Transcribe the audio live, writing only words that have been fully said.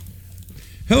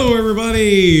Hello,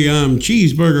 everybody. I'm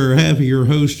Cheeseburger, happy your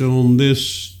host on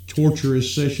this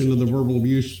torturous session of the Verbal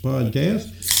Abuse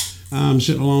Podcast. I'm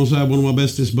sitting alongside one of my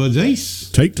bestest buds, Ace.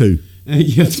 Take two.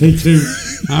 Yeah, take two.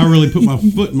 I really put my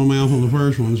foot in my mouth on the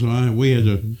first one, so we had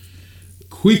to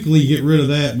quickly get rid of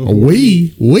that before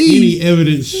any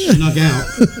evidence snuck out.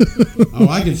 Oh,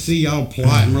 I could see y'all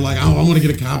plotting. We're like, oh, I want to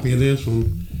get a copy of this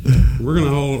one. We're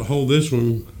gonna hold this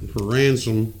one for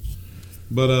ransom.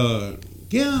 But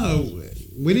yeah,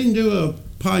 we didn't do a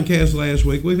podcast last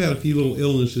week. We've had a few little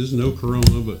illnesses, no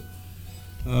corona, but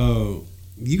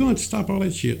you're going to have to stop all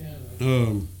that shit.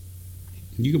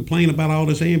 You complain about all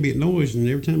this ambient noise, and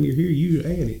every time you're here, you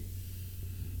add it.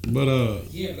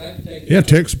 But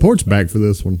tech support's back for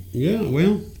this one. Yeah,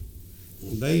 well,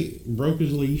 they broke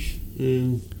his leash,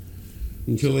 and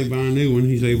until they buy a new one,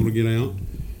 he's able to get out.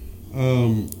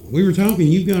 We were talking.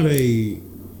 You've got a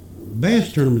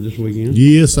bass tournament this weekend.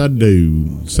 Yes, I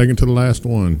do. Second to the last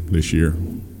one this year.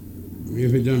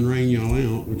 If it doesn't rain y'all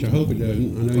out, which I hope it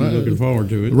doesn't. I know you're looking forward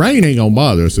to it. Rain ain't gonna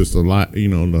bother us. It's the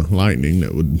the lightning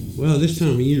that would. Well, this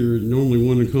time of year, normally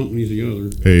one accompanies the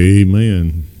other.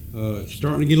 Amen. It's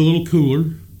starting to get a little cooler.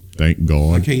 Thank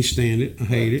God. I can't stand it. I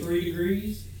hate it. 3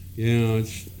 degrees? Yeah,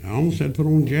 I almost had to put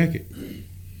on a jacket.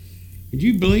 Could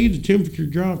you believe the temperature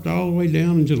dropped all the way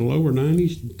down into the lower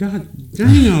 90s? God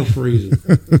dang, I was freezing.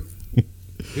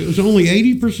 It was only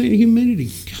 80% humidity.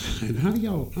 God, how do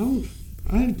y'all...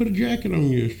 I had to put a jacket on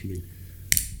yesterday.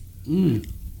 It's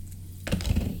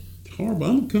horrible.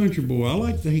 I'm a country boy. I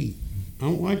like the heat. I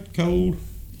don't like the cold.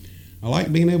 I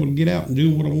like being able to get out and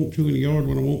do what I want to in the yard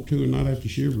when I want to and not have to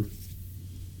shiver.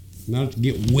 Not have to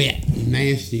get wet and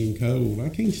nasty and cold. I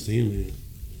can't stand that.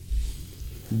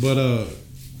 But,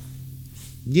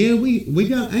 yeah, we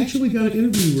got an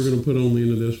interview we're going to put on the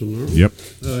end of this one, aren't we? Yep.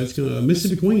 It's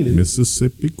Mississippi Queen, isn't it?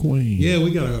 Mississippi Queen. Yeah, we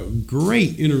got a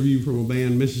great interview from a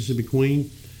band, Mississippi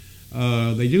Queen.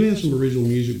 They do have some original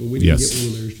music, but we didn't get one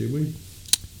of theirs, did we?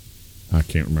 I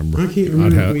can't remember. I can't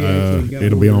remember if we actually got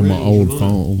it'll one be of on the my old originals or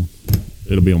not. phone.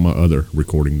 It'll be on my other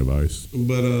recording device.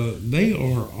 But they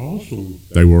are awesome.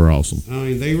 They were awesome. I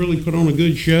mean, they really put on a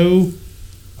good show.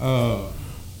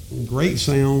 Great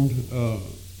sound.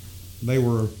 They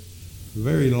were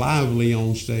very lively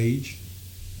on stage.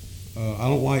 I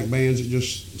don't like bands that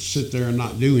just sit there and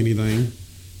not do anything.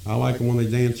 I like them when they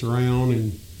dance around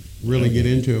and really get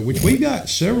into it, which we've got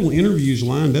several interviews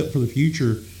lined up for the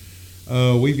future.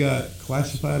 We've got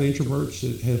Classified Introverts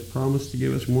that has promised to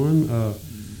give us one.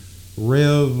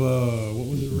 Rev, what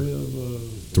was it, Rev?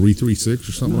 336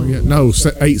 or something like that? No,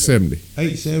 870.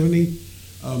 870.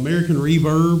 American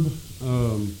Reverb.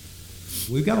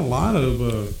 We've got a lot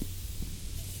of...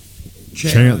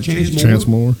 Chance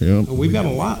Moore, yeah. We've got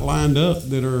a lot lined up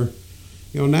that are,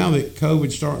 now that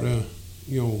COVID's starting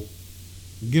to,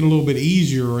 get a little bit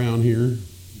easier around here,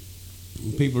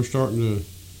 people are starting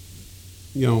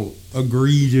to,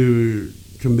 agree to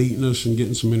meeting us and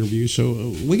getting some interviews.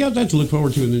 So we got that to look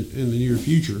forward to in the near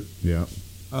future. Yeah.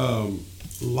 A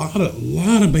lot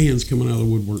of bands coming out of the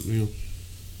woodwork now,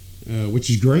 which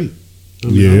is great. I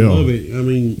love it. I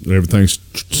mean, everything's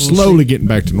slowly getting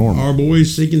back to normal. Our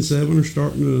boys, Seek and Seven, are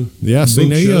starting to. Yeah, I seen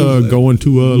they going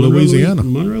to Louisiana.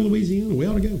 Monroe, Louisiana. We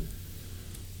ought to go.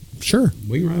 Sure.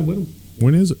 We can ride with them.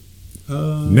 When is it?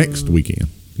 Next weekend.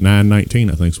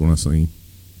 9/19, I think, is when I seen.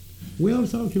 We ought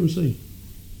to talk to them and see.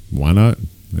 Why not?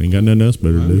 Ain't got nothing else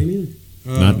better to do.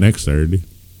 Not next Saturday.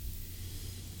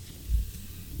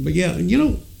 But yeah,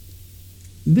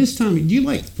 this time, do you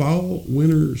like fall,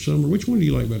 winter, summer? Which one do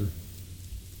you like better?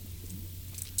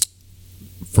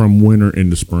 From winter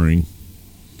into spring.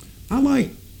 I like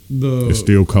It's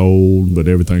still cold, but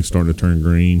everything's starting to turn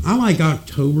green. I like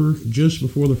October, just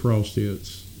before the frost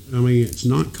hits. I mean, it's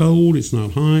not cold, it's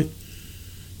not hot.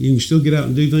 You can still get out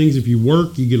and do things. If you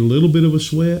work, you get a little bit of a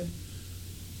sweat,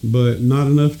 but not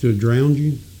enough to drown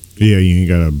you. Yeah, you ain't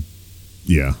got to.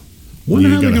 Yeah. Wonder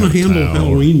how they're going to handle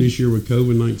Halloween this year with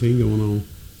COVID-19 going on.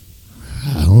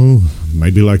 Oh,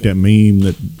 maybe like that meme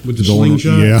that with the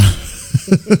slingshot. Yeah.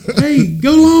 Hey,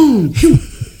 go long! So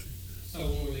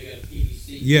when they got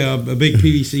PVC. Yeah, a big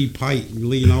PVC pipe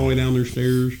leading all the way down their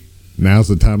stairs. Now's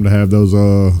the time to have those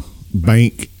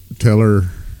bank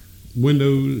teller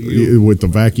windows with the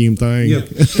vacuum thing. Yeah,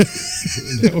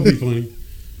 that would be funny.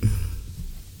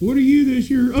 What are you this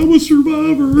year? I'm a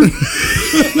survivor.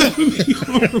 That would be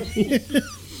horrible.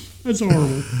 That's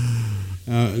horrible.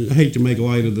 I hate to make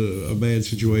light of a bad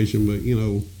situation, but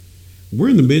we're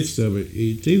in the midst of it.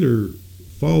 It's either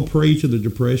fall prey to the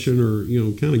depression or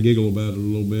kind of giggle about it a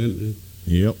little bit.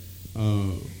 Yep.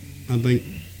 I think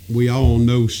we all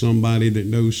know somebody that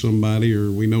knows somebody,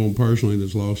 or we know them personally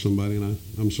that's lost somebody, and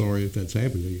I'm sorry if that's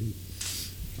happened to you.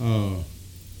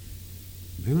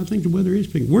 And I think the weather is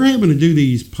picking. We're having to do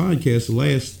these podcasts the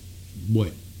last,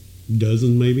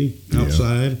 dozen maybe,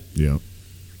 outside. Yeah.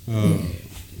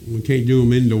 We can't do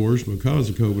them indoors because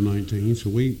of COVID-19, so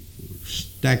we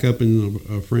stack up in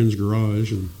a friend's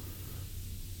garage and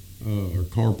or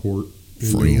carport.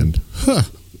 Friend. Huh.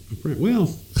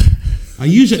 Well, I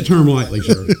use that term lightly,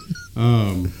 sir.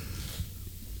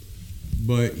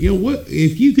 But what?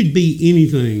 If you could be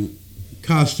anything,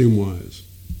 costume-wise,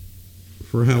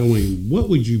 for Halloween, what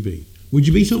would you be? Would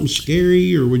you be something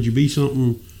scary, or would you be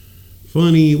something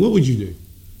funny? What would you do?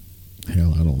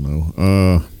 Hell, I don't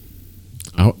know.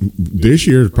 This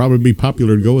year it'd probably be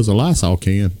popular to go as a Lysol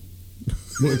can.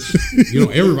 Well,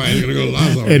 everybody's going to go to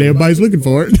Lysol. And everybody's looking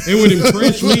for it. It would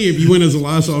impress me if you went as a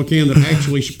Lysol can that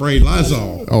actually sprayed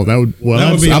Lysol. Oh, that would be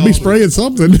awesome. I'll be spraying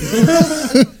something.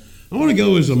 I want to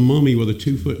go as a mummy with a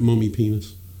 2-foot mummy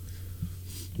penis.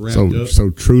 Wrapped up. So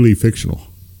truly fictional.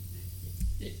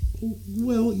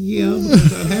 Well, yeah,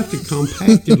 because I'd have to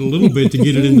compact it a little bit to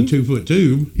get it in the 2-foot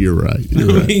tube. You're right.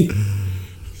 I mean,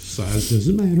 size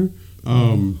doesn't matter.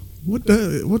 What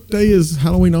day is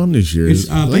Halloween on this year? I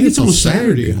think it's on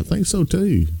Saturday. I think so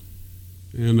too.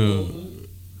 And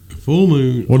full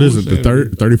moon. What is it? The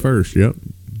 31st. Yep.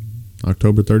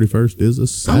 October 31st is a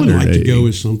Saturday. I would like to go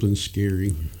as something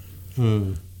scary.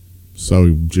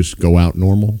 So just go out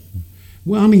normal.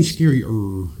 Well, I mean scary.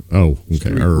 Oh,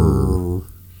 okay.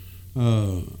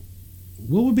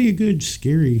 What would be a good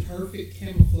scary? Perfect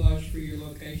camouflage for your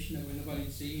location that when nobody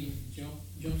sees you,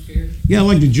 jump scare. Yeah,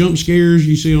 like the jump scares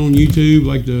you see on YouTube,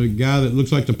 like the guy that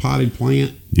looks like the potted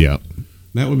plant. Yeah.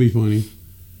 That would be funny.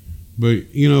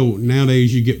 But,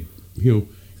 nowadays you get,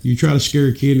 you try to scare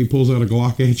a kid and he pulls out a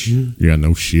Glock at you. Yeah,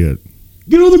 no shit.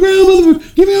 Get on the ground,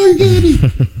 motherfucker! Give me all your candy!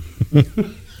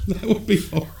 That would be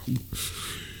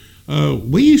horrible.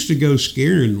 We used to go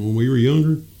scaring when we were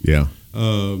younger. Yeah.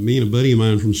 Me and a buddy of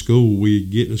mine from school, we'd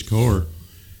get in his car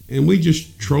and we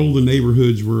just troll the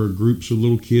neighborhoods where groups of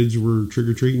little kids were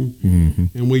trick-or-treating.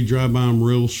 Mm-hmm. And we'd drive by them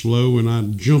real slow, and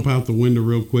I'd jump out the window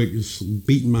real quick, just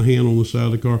beating my hand on the side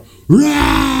of the car.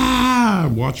 Rah!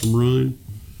 Watch them run.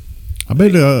 I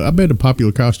bet a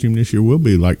popular costume this year will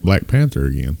be like Black Panther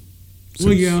again.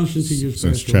 Since he just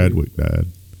since Chadwick died,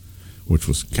 which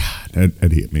was that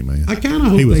hit me, man. I kind of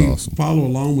hope he was they awesome. Follow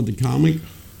along with the comic.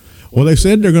 Well, they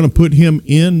said they're going to put him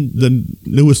in the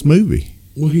newest movie.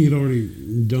 Well, he had already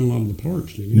done a lot of the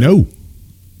parts, didn't he? No,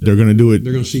 they're going to do it.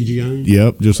 They're going to CGI him?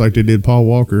 Yep, just like they did Paul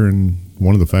Walker in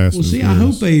one of the Fast. Well, see, I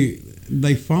hope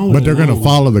they follow. But they're going to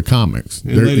follow the comics.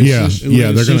 And let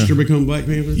his sister become Black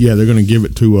Panther. Yeah, they're going to give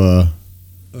it to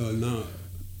no.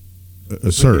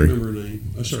 Surrey. I can't remember her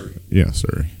name. Surrey. Yeah,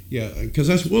 Surrey. Yeah, because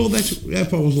that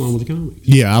follows along with the comics.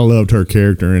 Yeah, I loved her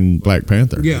character in Black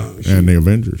Panther. Yeah, and the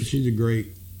Avengers. She's a great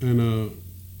and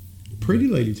pretty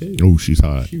lady too. Oh, she's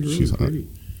hot. She's pretty.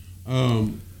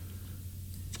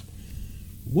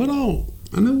 What all?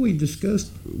 I know we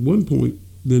discussed at one point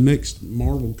the next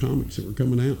Marvel comics that were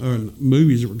coming out, or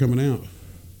movies that were coming out.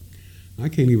 I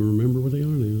can't even remember what they are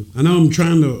now. I know I'm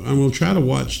going to try to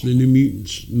watch the New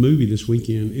Mutants movie this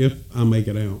weekend if I make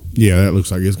it out. Yeah, that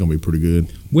looks like it's going to be pretty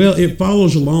good. Well, it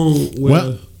follows along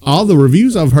with. All the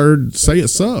reviews I've heard say it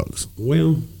sucks.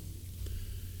 Well,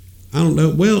 I don't know.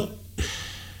 Well,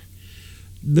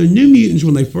 the New Mutants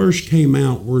when they first came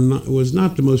out was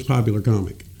not the most popular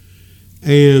comic,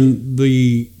 and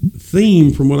the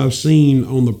theme from what I've seen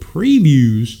on the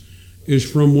previews is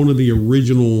from one of the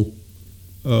original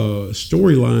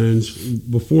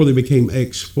storylines before they became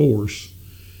X-Force.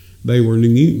 They were New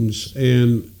Mutants,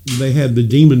 and they had the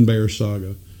Demon Bear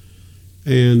saga,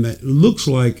 and it looks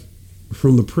like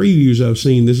from the previews I've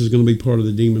seen this is going to be part of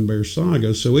the Demon Bear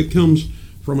saga. So it comes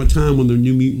from a time when the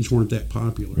New Mutants weren't that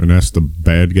popular. And that's the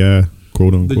bad guy,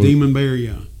 quote unquote. The Demon Bear,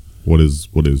 yeah. What is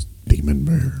Demon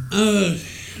Bear?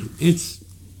 It's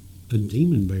a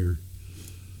demon bear.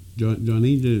 Do I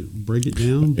need to break it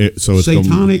down? So it's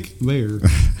Satanic bear.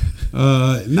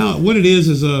 No, what it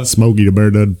is Smokey the Bear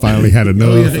done finally had enough.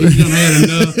 Oh yeah, he's done had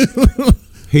enough.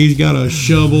 He's got a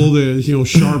shovel that's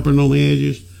sharpened on the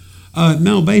edges.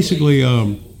 No, basically,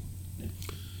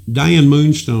 Diane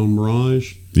Moonstone,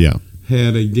 Mirage,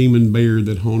 had a demon bear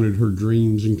that haunted her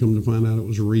dreams, and come to find out it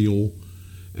was real,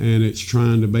 and it's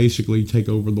trying to basically take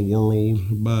over the world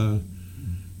by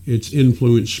its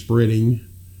influence spreading,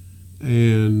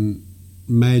 and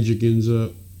Magic ends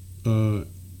up. I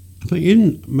think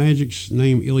isn't Magic's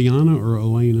name Ileana or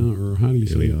Elena, or how do you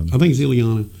say Ileana. it? I think it's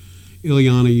Ileana.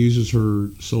 Ileana uses her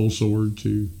soul sword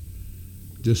to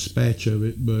dispatch of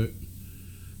it, but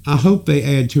I hope they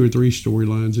add 2 or 3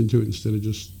 storylines into it instead of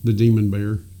just the Demon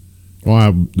Bear.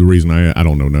 Well, the reason I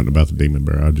don't know nothing about the Demon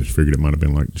Bear, I just figured it might have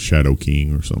been like Shadow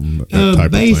King or something. That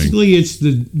type basically, of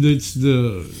thing. it's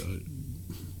the.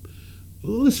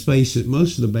 Well, let's face it.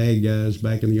 Most of the bad guys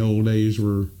back in the old days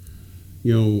were,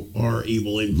 our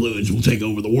evil influence will take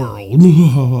over the world.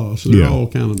 So they're all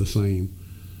kind of the same.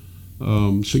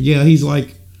 So yeah, he's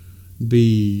like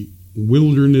the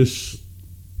wilderness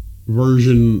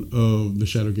version of the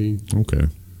Shadow King. Okay.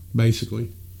 Basically.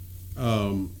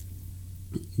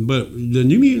 But the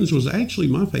New Mutants was actually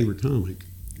my favorite comic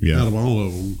out of all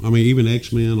of them. I mean, even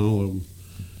X-Men, all of them.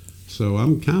 So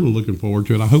I'm kind of looking forward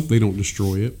to it. I hope they don't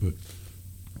destroy it, but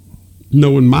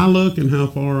knowing my luck and how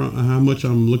much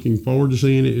I'm looking forward to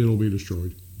seeing it, it'll be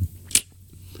destroyed.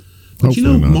 But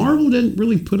Hopefully not. Marvel didn't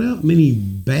really put out many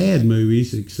bad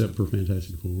movies except for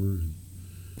Fantastic Four.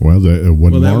 Well, that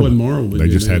wasn't Marvel. They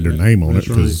just had their name on it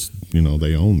because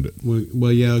they owned it.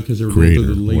 Well, yeah, because they were going through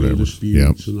the legal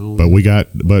disputes and all.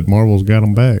 But Marvel's got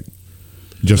them back.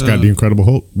 Just got the Incredible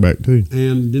Hulk back too.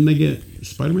 And didn't they get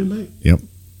Spider-Man back? Yep.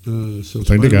 So I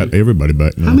think they got everybody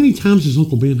back now. How many times does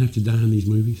Uncle Ben have to die in these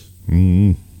movies?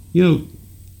 Mm-hmm.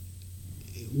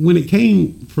 When it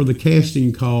came for the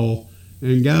casting call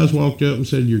and guys walked up and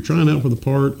said, "You're trying out for the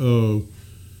part of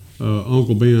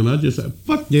Uncle Ben," I just said,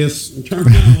 "Fuck this," and turned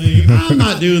around and leave. I'm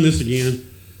not doing this again.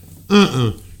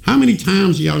 How many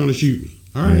times are y'all going to shoot me?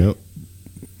 All right. Yep.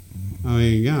 I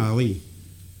mean, golly.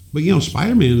 But,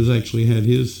 Spider-Man has actually had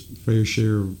his fair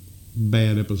share of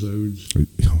bad episodes. I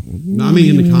mean,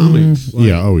 in the comics. Like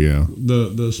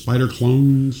the Spider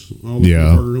clones. All the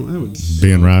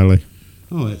Ben Riley.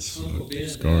 Oh, that's Uncle Ben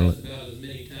Scarlet. dies about as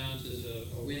many times as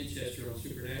a Winchester on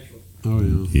Supernatural. Oh,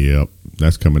 yeah. Yep.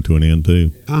 That's coming to an end,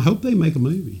 too. I hope they make a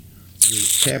movie.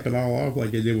 Cap it all off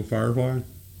like they did with Firefly.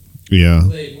 Yeah.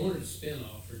 They wanted a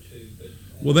spinoff or two, but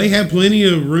Well, they have plenty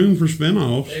of room for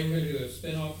spinoffs. they were going to do a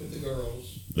spinoff with the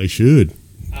girls. They should.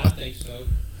 I think so.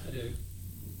 I do.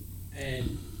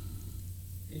 And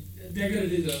they're going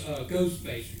to do the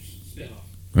Ghostbusters spinoff.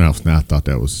 Well, I thought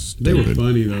that was They were stupid.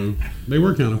 funny, though. They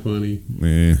were kind of funny.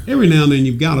 Yeah. Every now and then,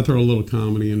 you've got to throw a little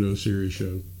comedy into a serious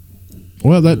show.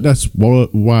 Well, that's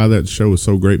why that show was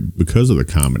so great, because of the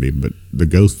comedy. But the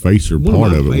Ghostfacer One of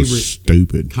part my of it was favorite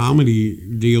stupid. Comedy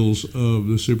deals of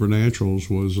the Supernaturals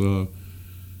was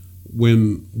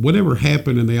when whatever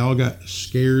happened and they all got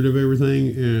scared of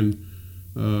everything, and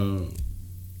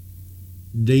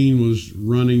Dean was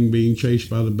running, being chased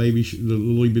by the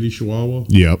little bitty Chihuahua.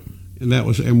 Yep.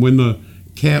 And when the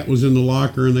cat was in the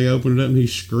locker and they opened it up and he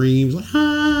screams like,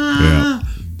 "Ah!" Yeah.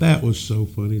 That was so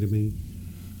funny to me.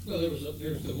 Well, there was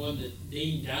the one that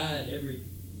Dean died every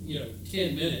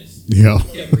 10 minutes. Yeah.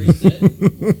 Kept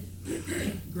resetting.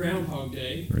 Groundhog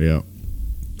Day. Yeah.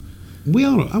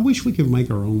 I wish we could make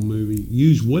our own movie.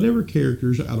 Use whatever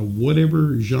characters out of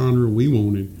whatever genre we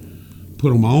wanted,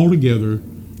 put them all together,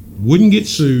 wouldn't get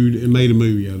sued, and made a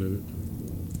movie out of it.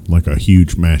 Like a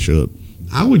huge mashup.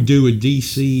 I would do a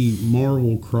DC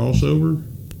Marvel crossover.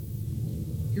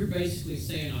 You're basically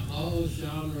saying an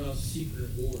all-genre Secret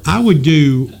War. I would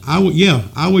do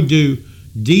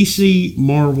DC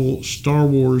Marvel Star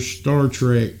Wars Star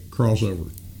Trek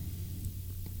crossover.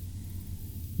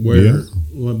 Where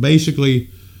basically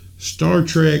Star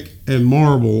Trek and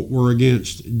Marvel were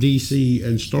against DC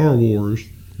and Star Wars.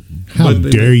 How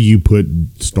dare you put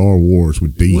Star Wars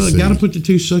with DC? Well, got to put the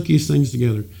two suckiest things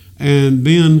together. And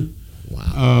then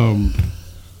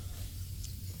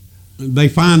they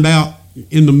find out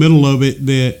in the middle of it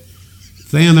that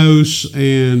Thanos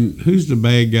and who's the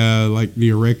bad guy, like the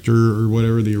Erector or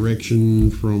whatever, the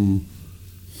Erection from,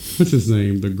 what's his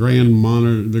name? The Grand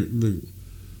Monitor,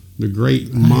 the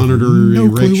Great Monitor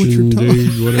Erection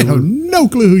dude, whatever. I have no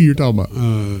clue who you're talking about.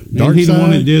 Darkseid? He's the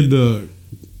one that did the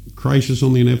Crisis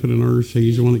on the Infinite Earth.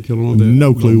 He's the one that killed all that.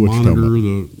 No clue what you're Monitor,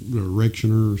 talking the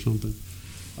Erectioner or something.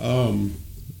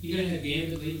 You gonna have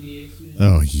Gambit leading the X-Men?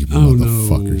 Oh, you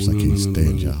motherfuckers! I can't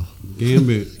stand y'all.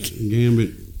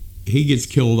 Gambit, he gets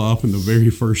killed off in the very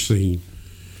first scene.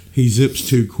 He zips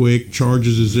too quick,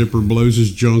 charges his zipper, blows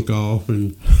his junk off,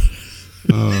 and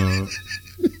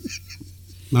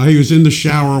now he was in the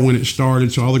shower when it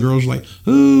started, so all the girls were like,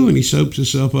 "Ooh!" and he soaps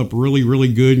himself up really,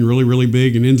 really good and really, really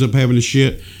big, and ends up having a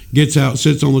shit. Gets out,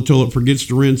 sits on the toilet, forgets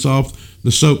to rinse off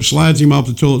the soap, slides him off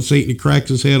the toilet seat, and he cracks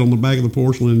his head on the back of the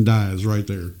porcelain and dies right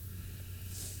there.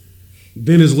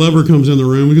 Then his lover comes in the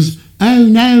room and goes, "Oh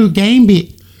no,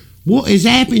 Gambit, what has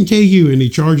happened to you?" And he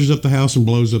charges up the house and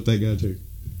blows up that guy too.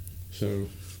 So,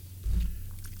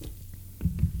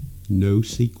 no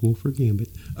sequel for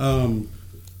Gambit.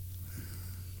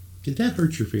 Did that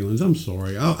hurt your feelings? I'm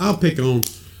sorry. I'll pick on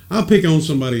I'll pick on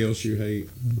somebody else you hate,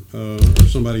 or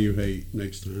somebody you hate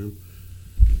next time.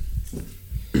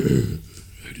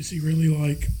 Who does he really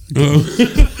like?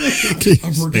 I can't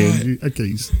I forgot. stand you. I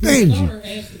can't stand you. Daughter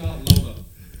asked about Lobo.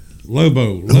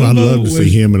 Lobo. Oh, I'd love to see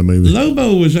him in a movie.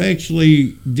 Lobo was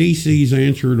actually DC's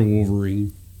answer to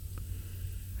Wolverine.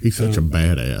 He's such a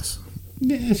badass.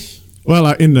 Yes. Well,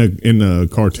 in the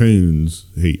cartoons,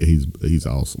 he's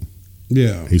awesome.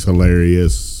 Yeah. He's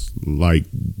hilarious, like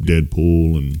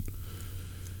Deadpool,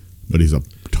 but he's a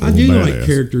total I do badass. like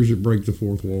characters that break the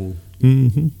fourth wall.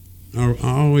 Mm-hmm. I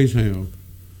always have.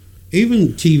 Even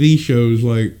TV shows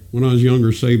like when I was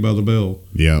younger, Saved by the Bell.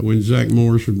 Yeah. When Zach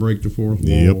Morris would break the fourth wall.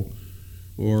 Yep.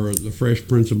 Or The Fresh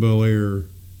Prince of Bel-Air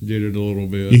did it a little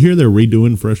bit. You hear they're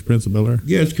redoing Fresh Prince of Bel-Air?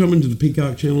 Yeah, it's coming to the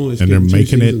Peacock channel. It's And they're getting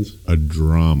 2 making seasons. it a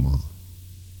drama.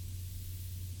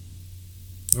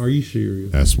 Are you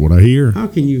serious? That's what I hear. How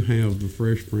can you have The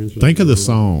Fresh Prince? Think of the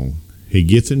song. He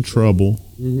gets in trouble,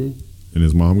 Mm-hmm. and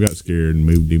his mom got scared and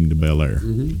moved him to Bel-Air.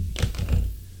 Mm-hmm.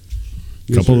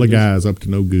 A couple of guys up to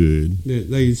no good.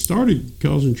 They started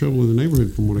causing trouble in the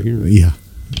neighborhood, from what I hear. Yeah.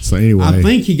 So anyway, I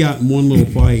think he got in one little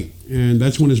fight, and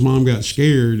that's when his mom got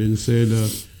scared and said,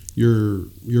 "You're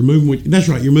moving with." That's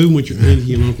right. You're moving with your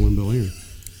auntie and uncle in Bel-Air.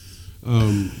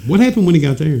 What happened when he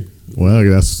got there, well, I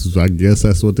guess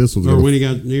that's what this was or going when to he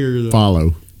got near the?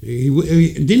 follow. He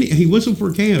whistled for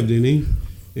a cab, didn't he?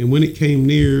 And when it came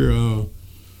near,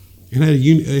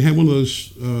 it had one of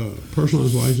those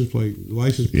personalized license plates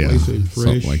Yeah, said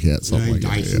fresh, something like that. Something like that.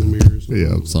 dice in the mirrors.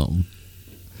 Yeah, something.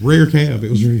 Rare cab.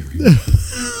 It was very rare.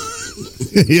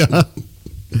 Yeah.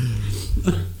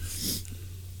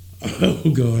 Oh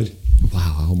God!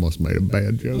 Wow, I almost made a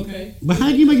bad joke. Okay. But how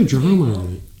do you make a drama out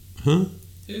of it? Huh?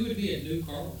 Who would be a new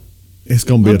Carl? It's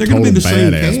going to Well, be a they're gonna total be the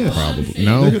same badass, cast. probably.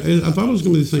 No, I thought it was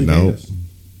going to be the same No. cast.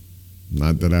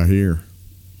 not that I hear.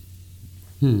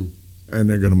 Hmm. And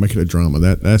they're going to make it a drama.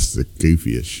 That's the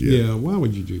goofiest shit. Yeah. Why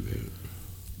would you do that?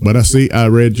 But I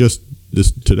read just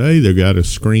this today, they got a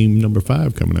Scream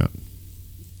 #5 coming out.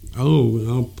 Oh,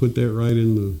 I'll put that right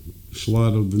in the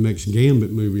slot of the next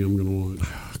Gambit movie I'm going to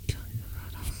watch.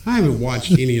 I haven't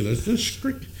watched any of those.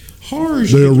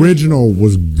 The original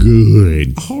was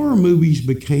good. Horror movies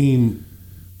became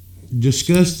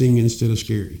disgusting instead of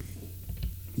scary.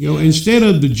 You know, instead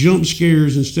of the jump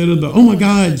scares, instead of the oh my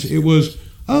gods, it was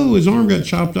his arm got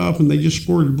chopped off and they just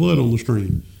squirted blood on the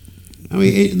screen. I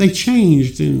mean, they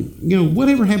changed, and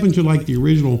whatever happened to like the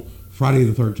original Friday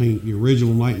the 13th, the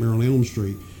original Nightmare on Elm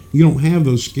Street. You don't have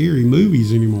those scary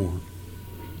movies anymore.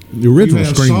 The original You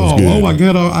have Scream Saw. was good. Oh my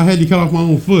God, I had to cut off my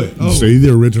own foot. Oh, See,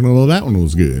 the original of that one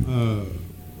was good.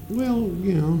 well,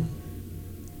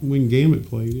 when Gambit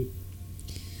played it,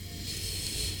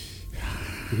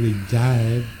 and he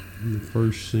died in the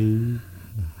first scene.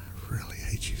 I really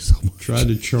hate you so much. Tried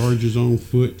to charge his own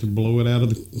foot to blow it out of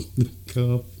the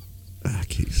cuff. I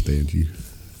can't stand you.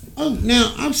 Oh,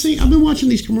 now I've been watching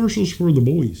these commercials for The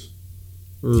Boys.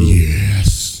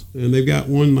 Yes. And they've got a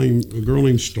girl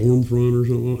named Stormfront or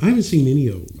something. I haven't seen any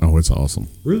of them. Oh, it's awesome.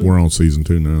 Really? We're on season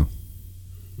 2 now.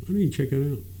 I need to check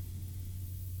it out.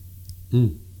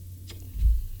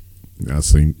 I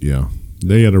seen, yeah.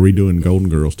 They had a redoing Golden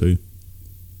Girls too.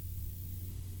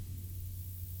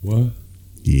 What?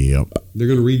 Yep. They're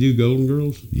going to redo Golden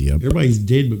Girls? Yep. Everybody's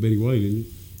dead but Betty White, isn't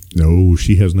it? No,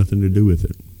 she has nothing to do with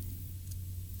it.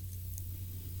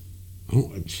 Oh,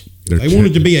 they want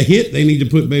it to be a hit. They need to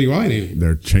put Betty White in it.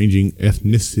 They're changing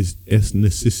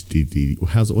ethnicity.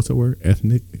 What's that word?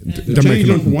 Ethnic. They're changing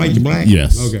them from white to black?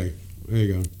 Yes. Okay. There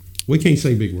you go. We can't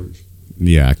say big words.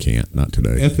 Yeah, I can't. Not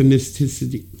today.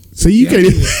 Ethnicity. See, you can't.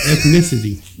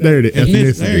 Ethnicity. There it is.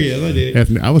 Ethnicity. There you go. I did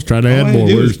it. I was trying to All I add had more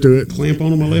do words was to it. Clamp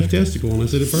onto my left testicle, and I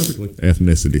said it perfectly.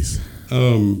 Ethnicities.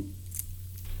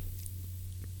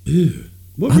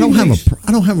 What I don't remakes-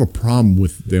 have a problem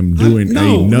with them doing I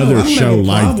don't another have show a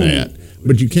like problem. that.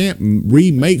 But you can't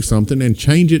remake something and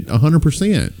change it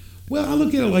 100%. Well, I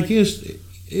look at it like this.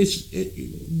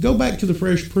 Go back to the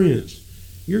Fresh Prince.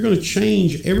 You're going to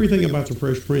change everything about the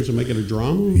Fresh Prince and make it a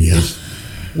drama. Yeah.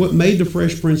 What made the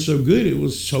Fresh Prince so good? It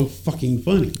was so fucking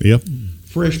funny. Yep.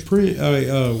 Fresh Prince.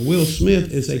 Will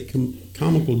Smith is a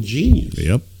comical genius.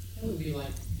 Yep. That would be like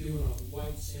doing a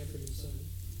white Sanford and Son.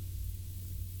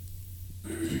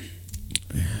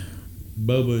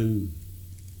 Bubba and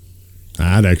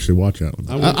I'd actually watch that one.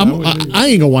 I would too. I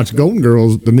ain't gonna watch Golden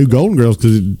Girls, the new Golden Girls,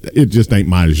 because it just ain't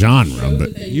my genre.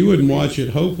 But you wouldn't watch it.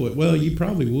 Hopefully, well, you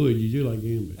probably would. You do like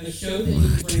Gambit. A show that you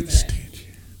bring can't back. stand you.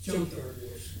 Junkyard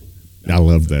Wars. I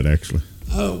love that actually.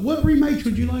 What remakes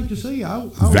would you like to see?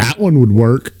 That one would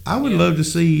work. I would love to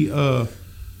see a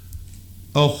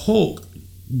Hulk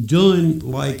done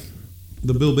like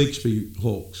the Bill Bixby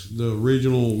Hulks, the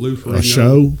original Lou Ferrigno. A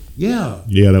show? Yeah.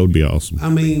 Yeah, that would be awesome. I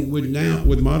mean, with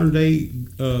modern day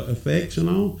effects and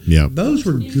all, Yeah. those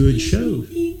were good shows.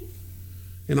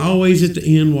 And always at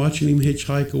the end, watching him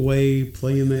hitchhike away,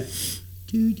 playing that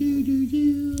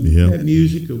that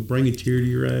music will bring a tear to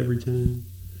your eye every time.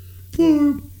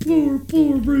 Poor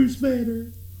Bruce Banner.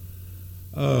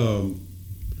 I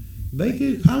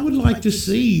would like to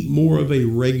see more of a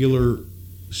regular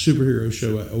superhero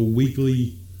show, a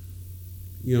weekly,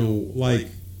 like,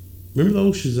 remember the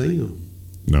old Shazam?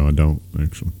 No, I don't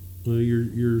actually. Well,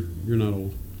 you're not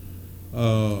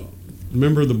old.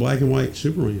 Remember the black and white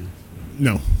Superman?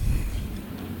 No.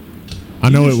 I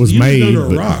know it was you made. under a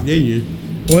but- rock, didn't you?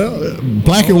 Well,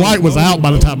 black and white was out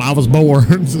by the time I was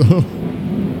born. So.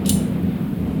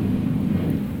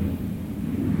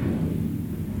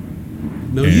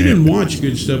 No, you didn't watch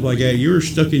good stuff like that. You were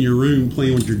stuck in your room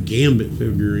playing with your Gambit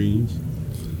figurines.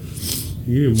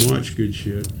 You didn't watch good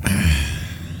shit.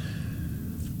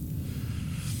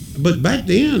 But back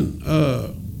then,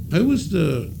 who was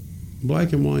the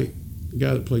black and white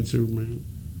guy that played Superman?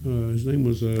 His name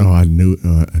was. I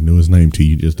knew his name till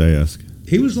you just asked.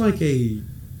 He was like he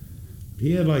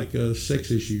had like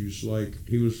sex issues, like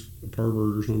he was a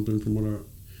pervert or something. From what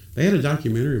they had a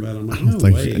documentary about him. I'm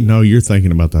like, no way. No, you're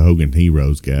thinking about the Hogan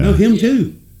Heroes guy. No, him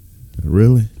too.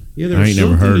 Really? Yeah, there I was ain't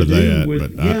never something heard to of do that.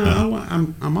 with- But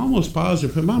I'm almost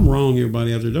positive. If I'm wrong,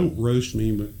 everybody out there, don't roast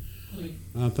me, but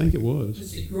I think it was.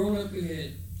 Let's see, growing up, we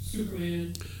had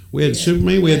Superman. We had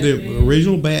Superman. We had the Batman,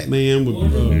 original Batman with.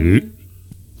 Wonder Woman,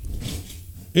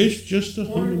 It's just a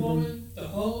Wonder Wonder Woman, the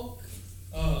Hulk.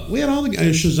 We had all the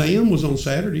guys. Shazam was on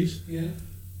Saturdays. Yeah.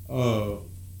 Uh,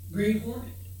 Green Hornet.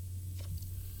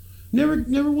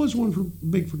 never was one for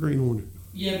Green Hornet.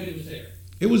 Yeah, but it was there.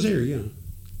 It was there, yeah.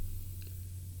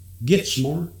 Get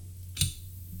Smart.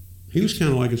 He was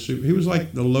kind of like he was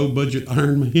like the low budget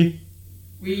Iron Man.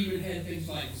 We even had things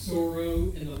like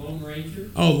Zorro and the Lone Ranger.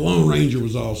 Oh, the Lone Ranger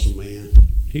was awesome, man.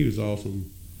 He was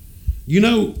awesome.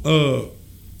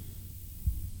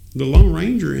 The Lone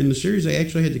Ranger in the series, they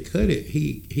actually had to cut it.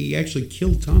 He actually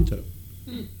killed Tonto.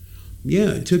 Yeah,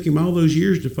 it took him all those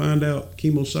years to find out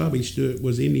Kemosabe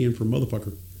was Indian for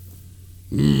motherfucker.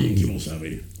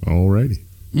 Kemosabe. alrighty.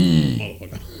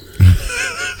 Motherfucker.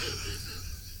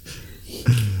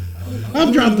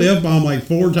 I've dropped the F-bomb like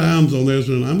 4 times on this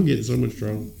one. I'm getting so much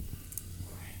trouble.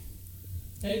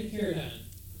 David Carradine.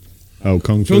 Oh,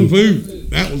 Kung Fu. Kung Fu.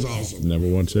 That was awesome. Never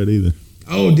watched that either.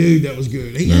 Oh, dude, that was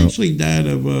good. He No. actually died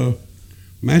of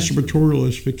masturbatorial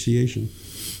asphyxiation.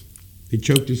 He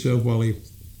choked himself while he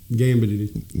gambited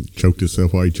it. Choked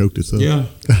himself while he choked himself. Yeah.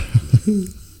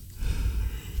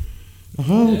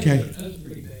 Oh, okay. That was a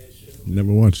pretty bad show.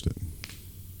 Never watched it.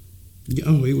 Yeah,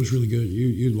 oh, it was really good.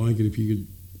 You'd like it if you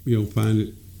could, find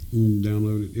it and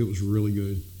download it. It was really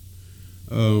good.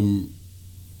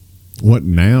 What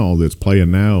now that's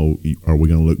playing now are we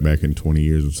going to look back in 20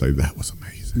 years and say that was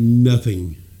amazing?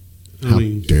 Nothing. How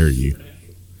dare you?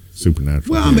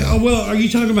 Supernatural. Well, are you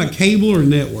talking about cable or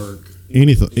network?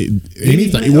 Anything.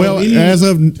 Anything. Well, as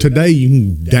of today, you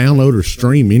can download or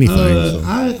stream anything. So.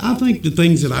 I think the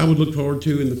things that I would look forward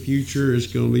to in the future is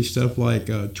going to be stuff like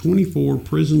 24,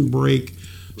 Prison Break,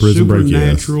 Prison Break,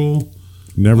 yes. Supernatural.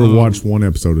 Never watched one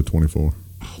episode of 24.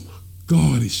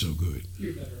 God, it's so good.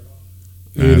 You're better off.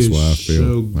 That's It is why I feel.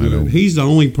 so I don't. good. He's the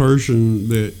only person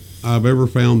that I've ever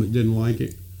found that didn't like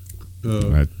it.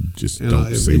 I just And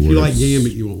don't if see you where like it's-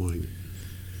 Gambit, you won't like it.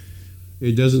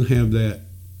 It doesn't have that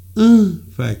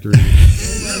factor in it.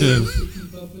 Everybody wants to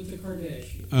keep up with the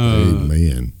Kardashians.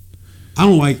 Amen. I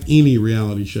don't like any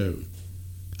reality show.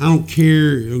 I don't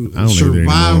care. either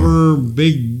Survivor,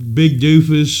 big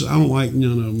doofus. I don't like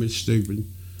none of them. It's stupid.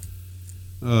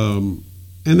 And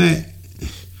that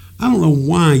I don't know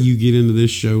why you get into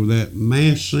this show. That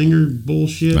Masked Singer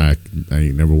bullshit. I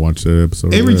ain't never watched that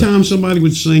episode. Every of that. time somebody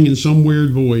would sing in some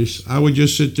weird voice, I would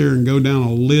just sit there and go down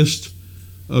a list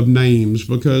of names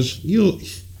because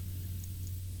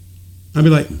I'd be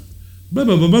like, blah,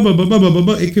 blah, blah, blah, blah, blah, blah, blah,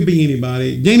 blah. It could be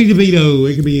anybody. Danny DeVito,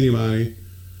 it could be anybody.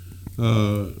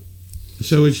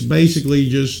 So it's basically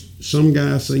just some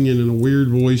guy singing in a weird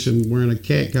voice and wearing a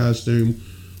cat costume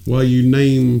while you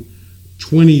name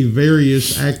 20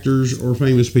 various actors or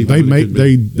famous people.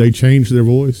 They change their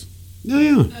voice. Oh,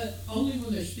 yeah. Only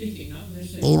when they're speaking, not when they're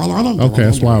singing. Okay,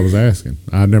 that's why I was asking.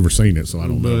 I've never seen it, so I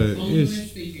don't know. But Only when they're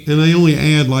it's, speaking. and they only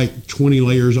add like 20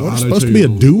 layers of Well, it's auto-tune. supposed to be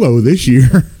a duo this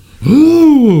year.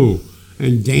 Ooh,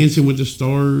 and Dancing with the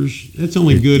Stars. That's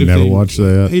only good if Never watched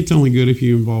that. It's only good if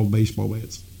you involve baseball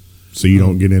bats. So you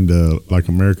don't get into like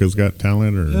America's Got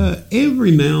Talent or Every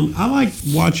now and I like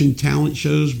watching talent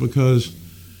shows because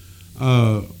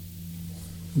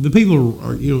The people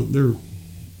are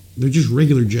they're just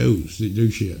regular Joes that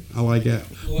do shit. I like that.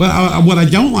 But what I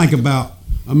don't like about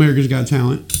America's Got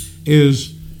Talent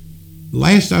is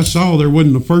last I saw there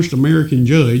wasn't the first American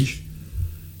judge,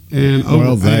 and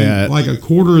like a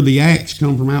quarter of the acts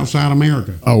come from outside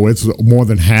America. Oh, it's more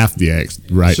than half the acts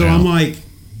right so now. I'm like,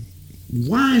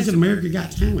 why isn't America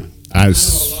Got Talent? I know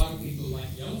a lot of people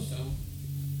like Yellowstone.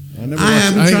 I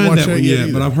haven't tried that one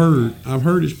yet, but I've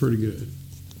heard it's pretty good.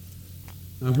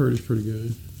 I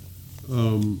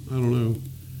don't know.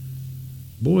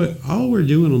 Boy, all we're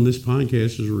doing on this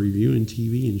podcast is reviewing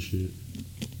TV and shit.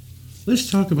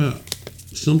 Let's talk about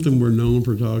something we're known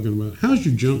for talking about. How's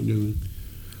your junk doing?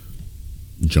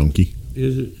 Junkie.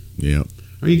 Is it? Yeah.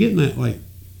 Are you getting that, like,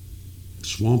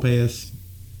 swamp ass?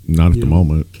 Not at the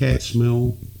moment. Cat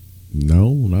smell?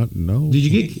 No. Did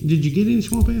you get any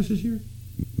swamp ass this year?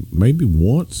 Maybe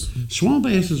once. Swamp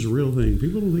ass is a real thing.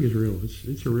 People don't think it's real.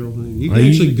 It's a real thing. You can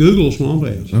actually Google swamp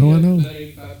ass. Oh, I know. About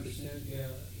 85%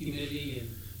 humidity and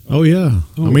Oh yeah.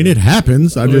 I mean, it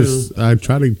happens. I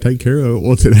try to take care of it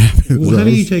once it happens. Well, how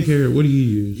do you take care of it? What do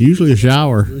you use? Usually a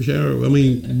shower. A shower. I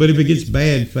mean, but if it gets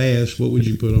bad fast, what would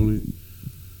you put on it?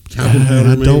 Talcum powder,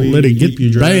 I don't let it get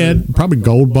bad. Probably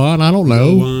Gold Bond. I don't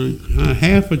know.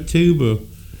 Half a tube of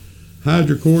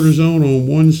hydrocortisone on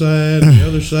one side, the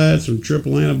other side some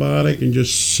triple antibiotic, and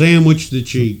just sandwich the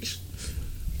cheeks.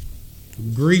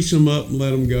 Grease them up and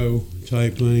let them go,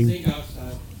 type thing. zinc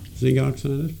oxide. Zinc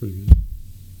oxide, that's pretty good.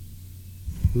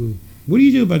 What do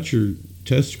you do about your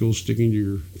testicles sticking to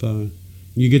your thigh?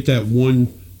 You get that one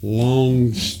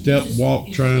long step walk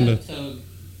trying to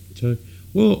tug.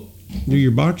 Well, do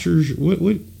your boxers? What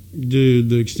do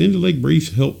the extended leg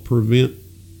briefs help prevent?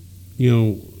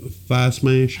 Thigh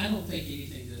smash. I don't think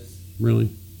anything does. Really?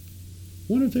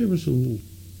 What if there was some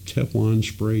Teflon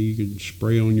spray you could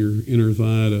spray on your inner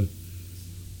thigh to,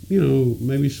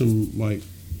 maybe some like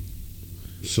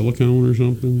silicone or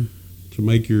something to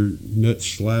make your nuts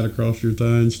slide across your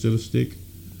thigh instead of stick?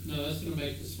 No, that's going to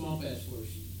make the swamp ass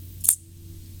worse.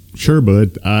 Sure,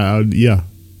 bud. Yeah.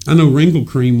 I know wrinkle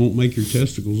cream won't make your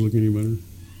testicles look any better.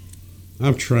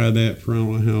 I've tried that for I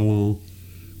don't know how long.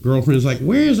 Girlfriend's like,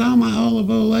 "Where's all my olive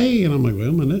oil?" And I'm like,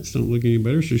 "Well, my nuts don't look any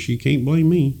better, so she can't blame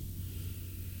me."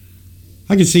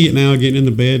 I can see it now, getting in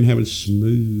the bed and having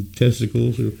smooth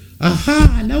testicles.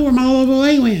 Aha! I know where my olive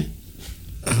oil went.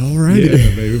 All right,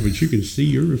 yeah, baby, but you can see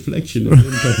your reflection in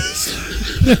them pants.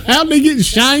 How'd they get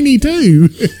shiny too?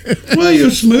 Well, you're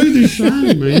smooth and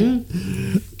shiny, man.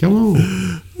 Come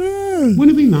on.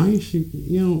 Wouldn't it be nice,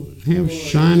 have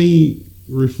shiny,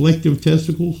 reflective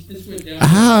testicles?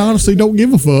 I honestly don't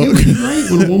give a fuck. It would be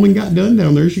great when a woman got done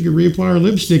down there. She could reapply her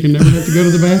lipstick and never have to go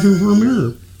to the bathroom for a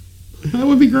mirror. That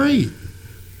would be great.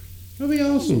 That'd be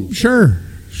awesome. Sure,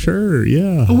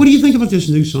 yeah. Oh, what do you think about this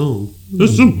new song?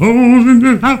 There's some holes in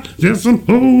the house. There's some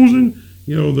holes in.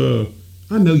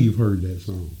 I know you've heard that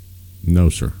song. No,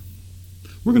 sir.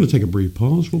 We're going to take a brief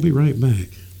pause. We'll be right back.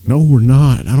 No, we're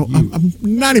not. I'm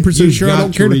 90% sure I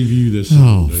don't care to review this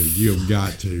song, dude. You've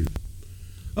got to.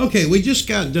 Okay, we just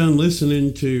got done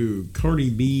listening to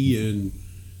Cardi B and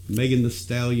Megan Thee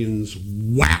Stallion's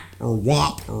WAP or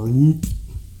WAP or Whoop.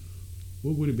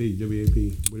 What would it be? WAP?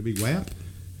 Would it be WAP?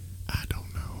 I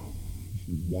don't know.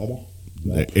 Wobble?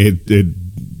 It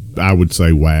I would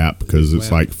say WAP because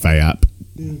it's like FAP.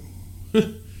 Yeah.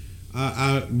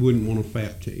 I wouldn't want to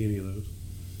FAP to any of those.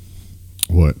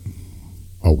 What?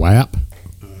 A WAP?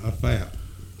 A FAP.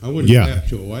 I wouldn't FAP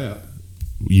to a WAP.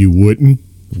 You wouldn't?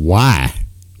 Why?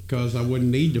 Because I wouldn't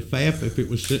need to FAP if it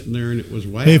was sitting there and it was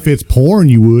WAP. If it's porn,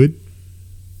 you would.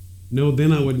 No,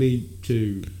 then I would need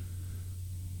to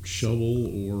shovel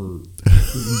or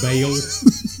bail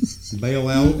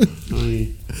out.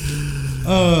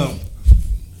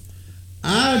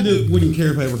 I wouldn't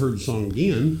care if I ever heard the song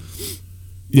again.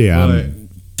 Yeah. But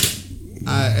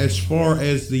as far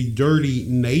as the dirty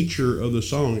nature of the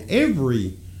song,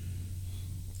 every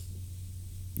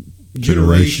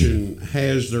generation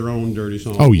has their own dirty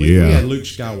song. Oh, yeah. We had Luke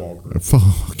Skywalker.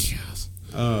 Fuck yes.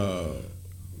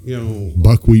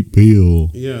 Buckwheat Bill.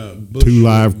 Yeah. Two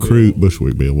Live Crew.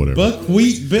 Bushwick Bill, whatever.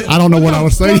 Buckwheat Bill. I don't know what I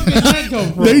was saying.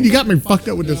 Dude, you got me fucked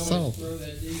up with this song.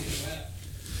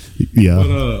 Yeah.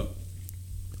 But,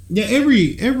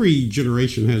 every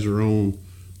generation has their own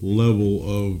level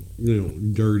of,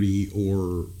 dirty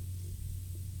or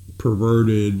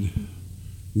perverted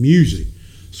music.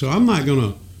 So I'm not going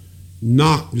to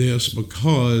knock this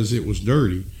because it was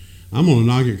dirty. I'm going to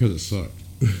knock it because it sucked.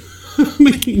 I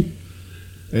mean,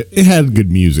 it had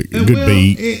good music, good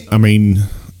beat. I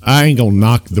ain't gonna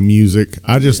knock the music.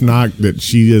 I just knock that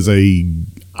she is a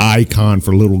icon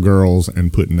for little girls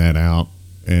and putting that out,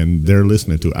 and they're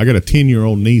listening to it. I got a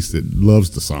 10-year-old niece that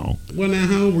loves the song. Well, now,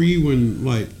 how old were you when,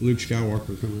 like, Luke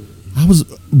Skywalker came out? I was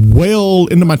well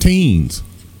into my teens.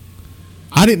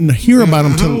 I didn't hear about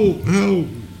him till How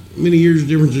many years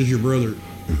difference is your brother?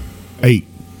 8.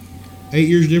 8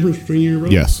 years difference between you and your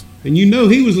brother? Yes. And you know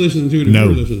he was listening to it if you were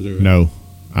listening to it. No.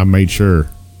 I made sure.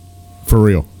 For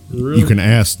real. Really? You can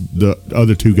ask the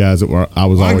other 2 guys that I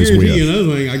was always I guarantee with. you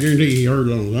another thing. I guarantee he heard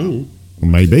it on his own.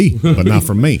 Maybe, but not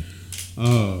from me.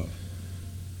 I'm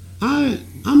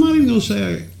not even gonna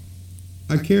say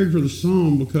I cared for the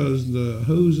song because the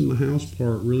hose in the house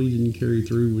part really didn't carry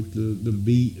through with the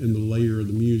beat and the layer of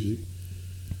the music.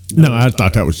 No, I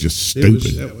thought that was just It was,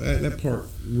 stupid. that part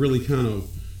really kind of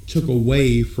took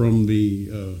away from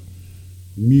the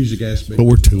music aspect. But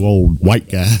we're 2 old white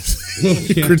guys Well,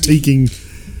 yeah. critiquing.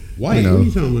 White? you know. What are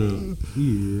you talking about?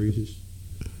 You racist.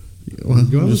 Well,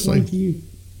 Do I I'm look just like saying.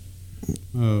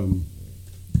 you?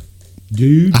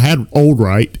 Dude. I had old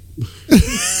right.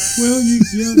 Well,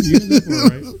 yeah, that's all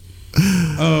right.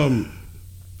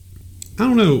 I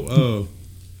don't know.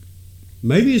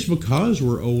 Maybe it's because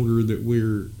we're older that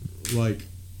we're like.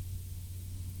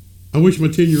 I wish my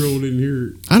 10-year-old didn't hear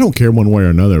it. I don't care one way or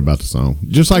another about the song.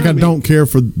 Just like I mean- don't care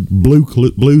for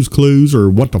Blue's Clues or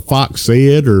what the Fox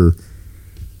said or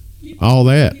all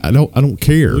that. I don't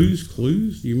care. Blue's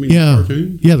Clues? You mean Yeah, the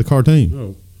cartoon? yeah, the cartoon.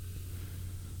 Oh.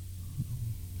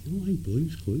 You don't like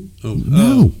Blue's Clues? Oh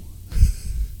No,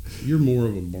 you're more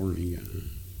of a Barney guy.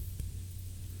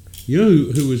 You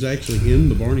know who was actually in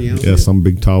the Barney outfit? yeah, some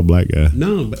big tall black guy.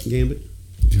 No, but Gambit.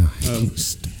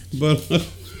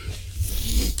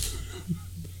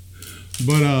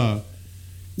 But I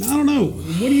don't know.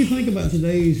 What do you think about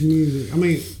today's music? I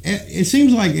mean, it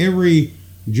seems like every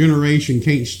generation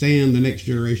can't stand the next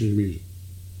generation's music.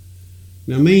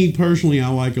 Now, me personally, I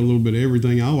like a little bit of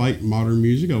everything. I like modern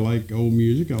music. I like old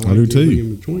music. I like do too. everything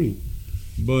in between.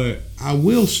 But I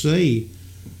will say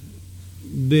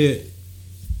that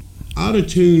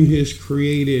Autotune has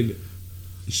created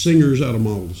singers out of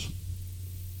models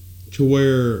to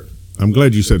where I'm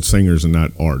glad you said singers and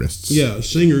not artists. yeah,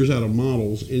 singers out of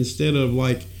models instead of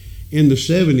like in the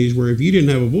 70s where if you didn't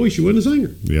have a voice, you wasn't a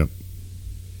singer. Yep.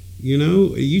 You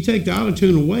know, you take the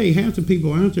auto-tune away, half the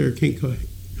people out there can't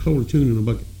hold a tune in a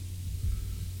bucket.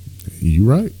 You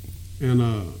right. And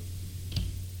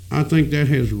I think that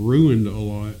has ruined a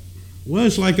lot. Well,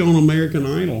 it's like on American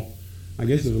Idol. I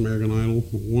guess it's American Idol.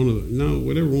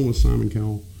 Whatever one was Simon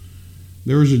Cowell.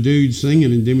 There was a dude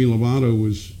singing and Demi Lovato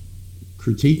was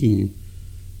critiquing him.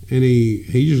 And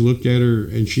he just looked at her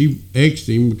and she X'd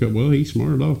him because, well, he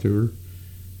smarted off to her.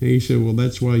 And he said, well,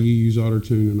 that's why you use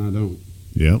auto-tune and I don't.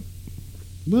 Yep.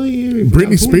 Well, yeah.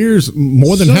 Britney Spears,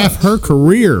 more than half her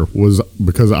career was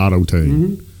because of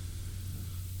auto-tune. Mm-hmm.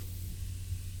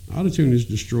 Auto-tune has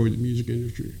destroyed the music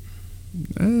industry.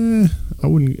 I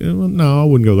wouldn't. No, I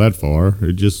wouldn't go that far.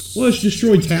 It just. Well, it's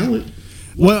destroyed talent.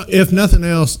 Well, if nothing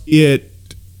else, it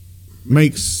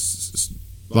makes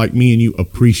like me and you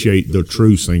appreciate the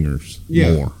true singers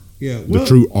more. Yeah. The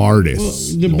true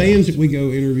artists. Well, the more. bands that we go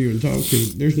interview and talk to,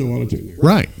 there's no auto-tune there.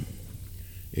 Right.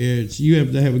 It's you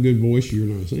have to have a good voice. You're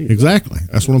not a singer. Exactly.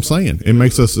 That's what I'm saying. It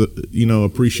makes us,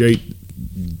 appreciate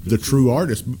the true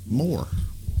artist more.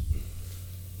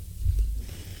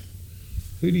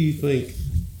 Who do you think,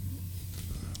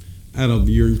 out of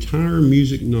your entire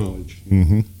music knowledge,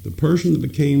 the person that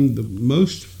became the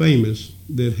most famous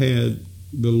that had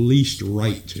the least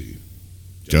right to?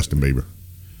 Justin Bieber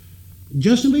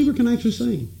Justin Bieber can actually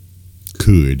sing.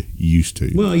 used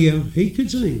to. Well, yeah, he could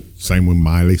sing. Same with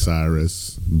Miley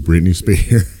Cyrus, Britney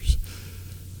Spears.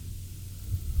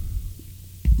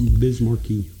 Biz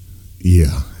Markie.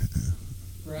 Yeah.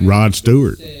 Right. Rod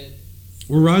Stewart. Said,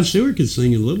 Well, Rod Stewart could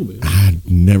sing a little bit. I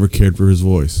never cared for his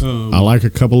voice. I like a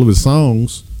couple of his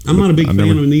songs. I'm not a big I fan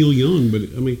never- of Neil Young, but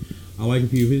I mean, I like a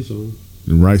few of his songs.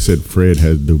 And Wright said Fred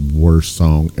had the worst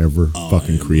song ever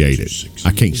fucking created.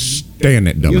 I can't stand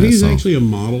that You know, dumbass he's song. actually a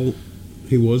model.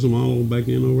 He was a model back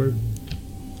then over there.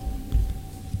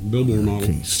 Billboard model.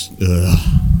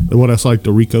 Well, that's like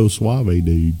the Rico Suave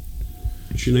dude.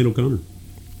 Sinead O'Connor.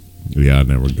 Yeah, I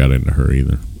never got into her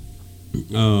either.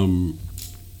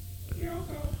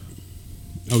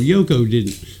 Yoko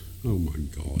didn't. Oh my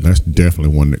God! That's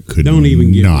definitely one that could Don't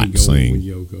even get not me going sing. with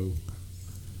Yoko.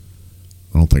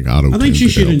 I don't think auto. I think she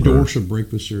should endorse a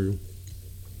breakfast cereal.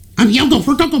 I'm Yoko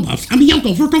for Cocoa Puffs. I'm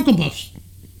Yoko for Cocoa Puffs.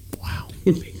 Wow.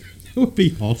 That would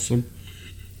be awesome.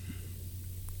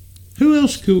 Who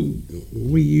else could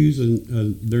we use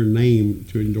their name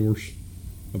to endorse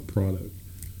a product?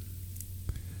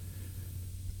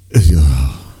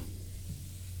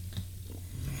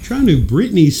 Try new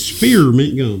Britney Spear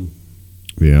mint gum.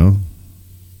 Yeah.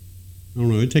 I don't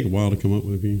know. It'd take a while to come up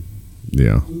with you.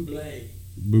 Yeah. Buble.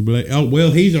 Buble. Oh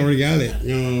well, he's already got it.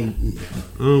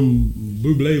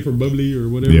 Buble for bubbly or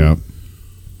whatever. Yeah.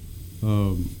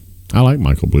 Um. I like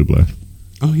Michael Bublé.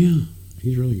 Oh yeah,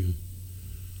 he's really good.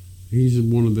 He's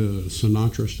one of the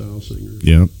Sinatra style singers.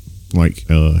 Yeah. Like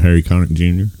Harry Connick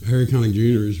Jr. Harry Connick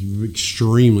Jr. is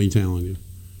extremely talented.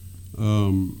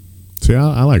 See,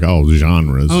 I like all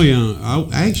genres. Oh yeah,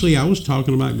 I was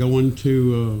talking about going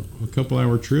to a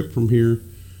couple-hour trip from here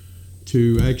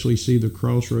to actually see the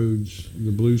Crossroads,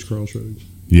 the Blues Crossroads.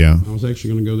 Yeah. I was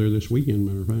actually going to go there this weekend.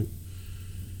 Matter of fact.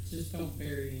 Just don't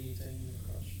bury anything in the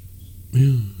crossroads.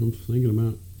 Yeah, I'm thinking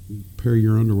about pair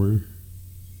your underwear.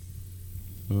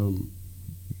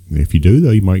 If you do,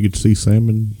 though, you might get to see Sam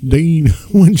and Dean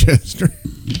Winchester.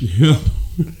 Yeah.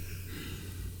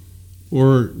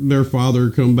 Or their father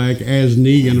come back as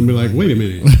Negan and be like, wait a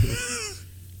minute.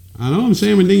 I know I'm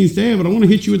Sam and Dean's dad, but I want to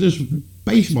hit you with this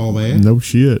baseball bat. No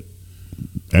shit.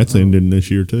 That's ending this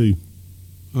year, too.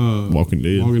 Walking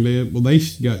Dead. Walking Dead. Well, they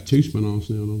got 2 spinoffs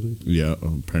now, don't they? Yeah,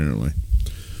 apparently.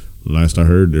 Last I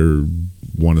heard, they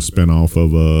want a spinoff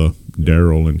of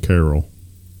Daryl and Carol.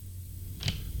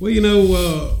 Well, you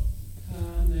know,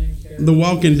 The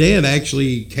Walking Dead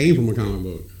actually came from a comic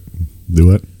book.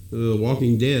 Do it? The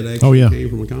Walking Dead actually came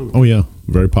from a comic book. Oh, yeah.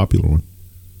 Very popular one.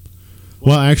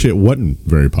 Well, actually, it wasn't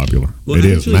very popular. Well, it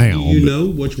actually, is now. You know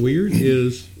what's weird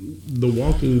is the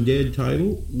Walking Dead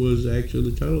title was actually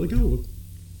the title of the comic book.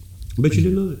 I bet you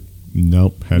didn't know that.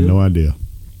 Nope. Had no idea.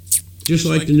 Just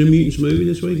like the New Mutants movie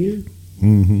this weekend.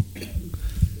 Mm-hmm.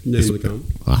 Name of the comic.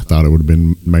 I thought it would have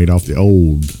been made off the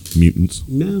old mutants.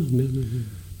 No.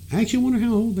 I actually wonder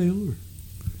how old they are.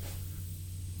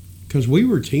 Because we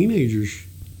were teenagers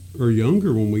or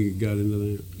younger when we got into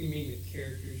that. You mean the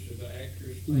characters or the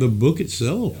actors? The book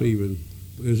itself even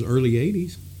is early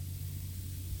 80s.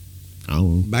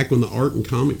 Oh. Back when the art and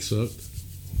comics sucked.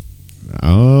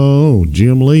 Oh,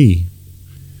 Jim Lee.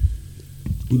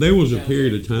 There was a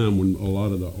period of time when a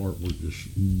lot of the art was just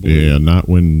Yeah, not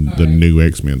when the new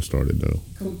X-Men started, though.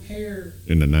 Compare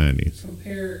In the 90s.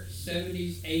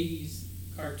 70s, 80s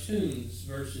cartoons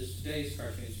versus today's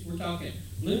cartoons. We're talking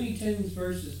Looney Tunes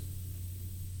versus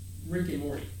Rick and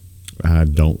Morty. I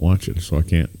don't watch it, so I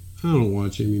can't. I don't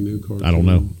watch any new cartoons. I don't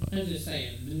know. I'm just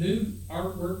saying, the new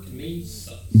artwork to me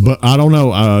sucks. But I don't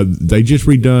know. They just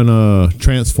redone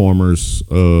Transformers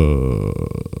War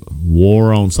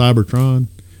on Cybertron,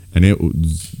 and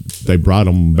they brought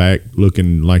them back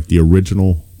looking like the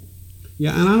original.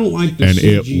 Yeah, and I don't like the And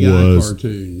it CGI was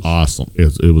cartoons. awesome.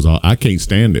 It was. I can't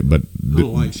stand it, but the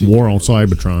don't like CGI War on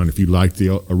Cybertron, if you like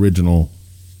the original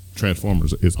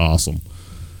Transformers, is awesome.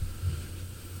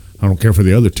 I don't care for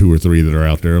the other 2 or 3 that are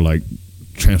out there, like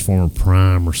Transformer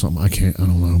Prime or something. I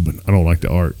don't know, but I don't like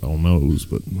the art on those.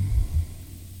 But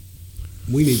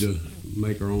We need to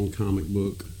make our own comic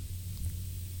book.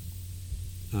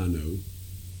 I know.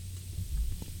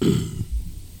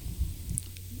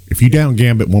 if you down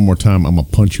Gambit one more time, I'm gonna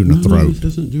punch you in the No, throat. this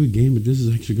doesn't do a game, but this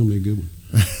is actually going to be a good one.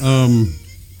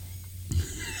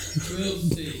 We'll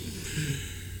see.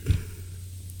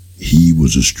 He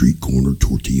was a street corner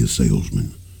tortilla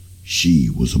salesman. She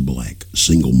was a black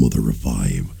single mother of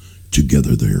 5.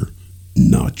 Together they're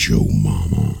Nacho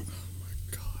Mama.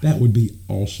 That would be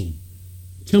awesome.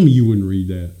 Tell me you wouldn't read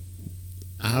that.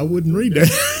 I wouldn't read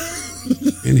that.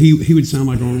 And he would sound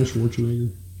like Arnold Schwarzenegger.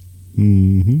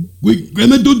 Mm-hmm. Quick, grab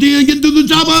that tortilla and get to the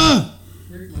chopper!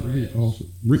 Rick Moranis.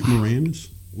 Awesome. Rick Moranis?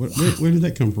 Where did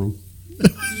that come from?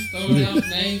 Just throwing out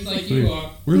names like you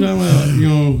are. Where's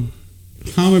that,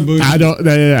 comic book? I don't.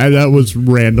 That was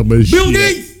random as Bill shit.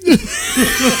 Gates!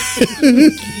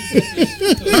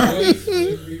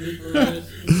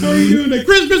 How are you doing that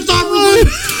Christmas opera?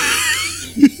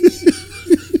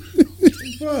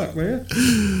 Fuck, man.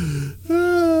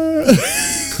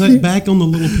 Cut back on the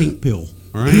little pink pill,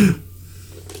 all right?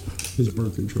 His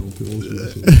birth control pill.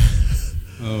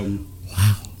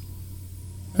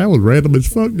 That was random as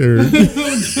fuck there. I'll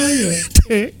tell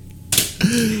you.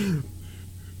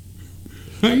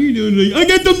 How you doing today? I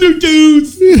got them new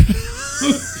dudes.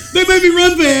 They made me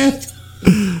run fast.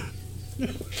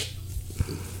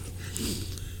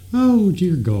 Oh,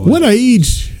 dear God. What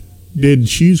age did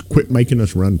shoes quit making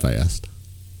us run fast?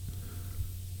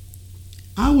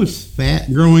 I was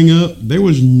fat growing up. There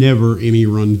was never any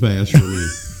run fast for me.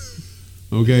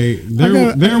 Okay?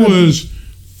 There was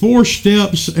 4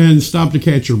 steps and stop to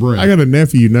catch your breath. I got a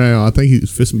nephew now. I think he's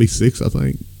fixing to be 6, I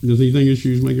think. Does he think his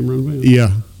shoes make him run fast?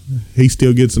 Yeah. He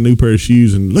still gets a new pair of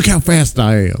shoes, and look how fast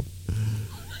I am.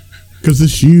 Because the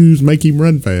shoes make him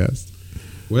run fast.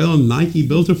 Well, Nike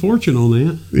built a fortune on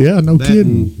that. Yeah, no That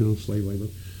kidding. and, slave labor.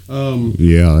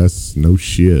 Yeah, that's no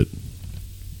shit.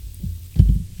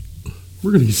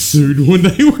 We're gonna get sued one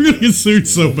day. We're gonna get sued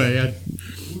so bad.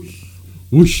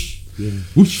 Whoosh. Yeah.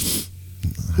 Whoosh.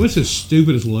 What's the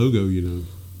stupidest logo you know?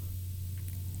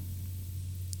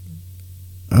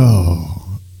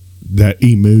 Oh, that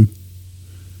emu.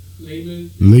 Lemu.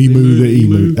 Lemu the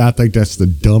Emu. emu. I think that's the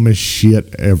dumbest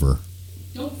shit ever.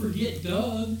 Don't forget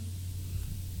Doug.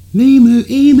 Emu,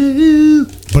 emu.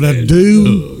 But I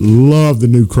do love the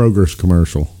new Kroger's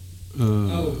commercial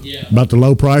Oh, yeah. about the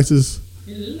low prices.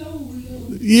 Hello.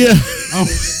 Yeah. Oh,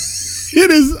 It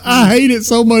is. I hate it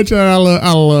so much. I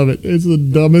love it. It's the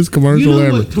dumbest commercial you know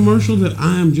ever. what commercial that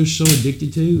I am just so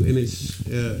addicted to, and it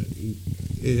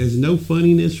has no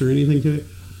funniness or anything to it.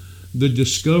 The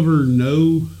Discover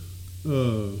No,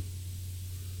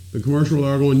 the commercial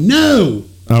are going no.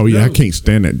 Oh yeah, No. I can't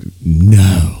stand that.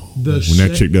 No. The When that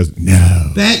sec- chick does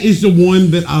no. That is the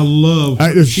one that I love.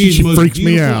 She most freaks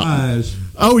me beautiful out. Eyes.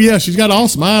 Oh yeah, she's got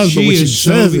awesome eyes, but She when she is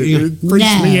so says it, yeah. it freaks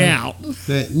No. me out.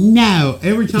 That no.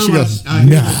 Every time She goes, I hear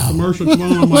 "No." the commercial come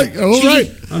on, I'm Like, like, all "She right."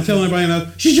 should-" I'm telling everybody else,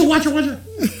 she should watch her.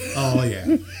 Oh yeah.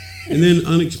 And then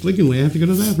inexplicably, I have to go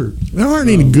to the bathroom. There aren't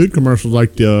any good commercials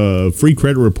like the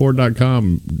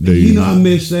freecreditreport.com do. You know, I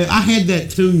missed that. I had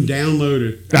that tune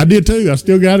downloaded. I did too. I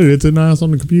still got it. It's in the house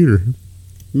on the computer.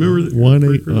 Remember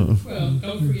that? Well,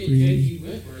 don't forget J.G.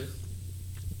 Wentworth.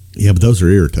 Yeah, but those are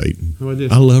irritating. How about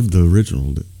this? I love the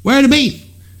original. Where the beef?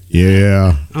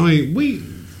 Yeah. I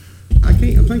mean, I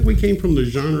think we came from the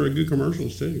genre of good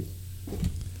commercials too.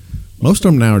 Most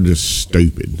of them now are just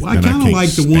stupid. Well, I and kind of can't like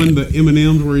the stand one, it. the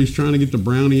M&M's, where he's trying to get the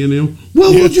brownie in them.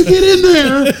 Well, won't you get in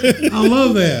there? I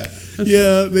love that.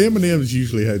 Yeah, the M&M's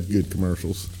usually had good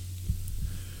commercials.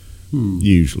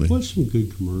 Usually. What's some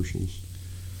good commercials?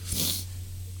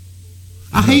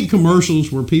 I hate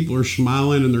commercials where people are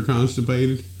smiling and they're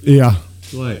constipated. Yeah.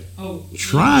 Like, Oh,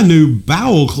 try new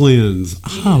bowel cleanse.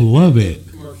 I love it.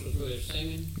 commercials where they're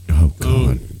singing. Oh,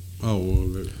 God. Oh,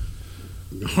 well,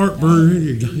 the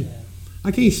heartburn.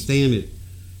 I can't stand it.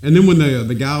 And then when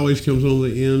the guy always comes on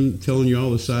the end telling you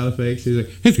all the side effects, he's like,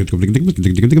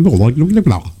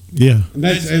 Yeah.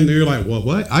 and you're like, well,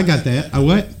 what? I got that. I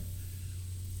what?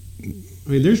 I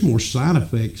mean, there's more side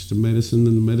effects to medicine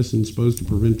than the medicine's supposed to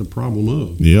prevent the problem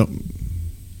of. Yep.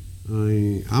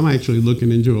 I'm actually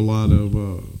looking into a lot of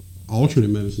alternate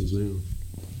medicines now.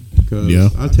 Because Yeah.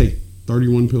 I take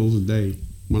 31 pills a day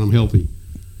when I'm healthy,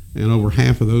 and over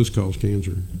half of those cause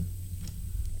cancer.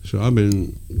 So I've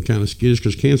been kind of skittish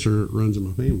because cancer runs in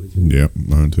my family too. Yep.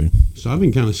 Mine too. So I've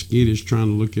been kind of skittish trying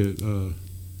to look at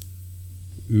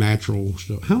natural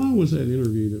stuff. How long was that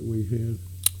interview that we had?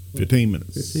 15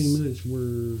 minutes. 15 minutes.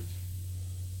 Well,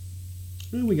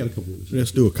 we got a couple minutes.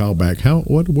 Let's do a call back.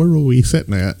 Where are we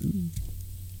sitting at?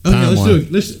 Okay, let's do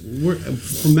Time-wise. it.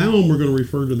 From now on, we're going to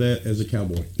refer to that as a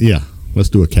cowboy. Yeah. Let's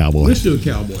do a cowboy. Let's do a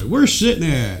cowboy. We're sitting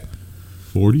at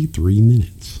 43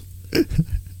 minutes.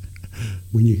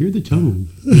 When you hear the tone,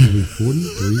 it'll be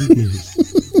 43 minutes.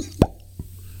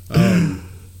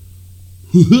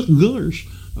 Gosh.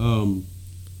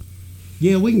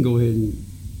 Yeah, we can go ahead and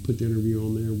put the interview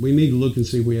on there. We need to look and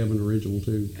see if we have an original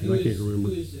too, because I can't remember.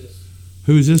 Who is this?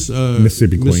 Who is this?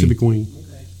 Mississippi Queen. Mississippi Queen.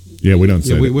 Okay. Yeah, we done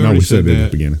said Yeah, we it. already we said it at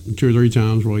that the beginning. 2 or 3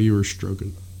 times while you were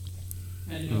stroking.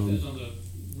 I didn't know if that's on the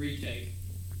retake.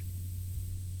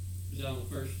 Is that on the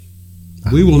first?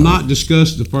 We will not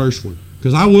discuss the first one,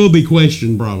 because I will be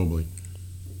questioned probably.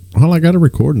 Well, I got a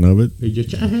recording of it. He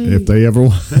just, hey, If they ever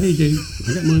want. hey, dude,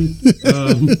 I got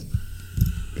money.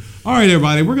 All right,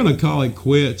 everybody, we're going to call it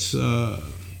quits.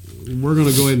 We're going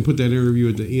to go ahead and put that interview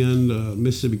at the end.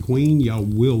 Mississippi Queen, y'all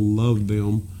will love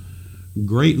them.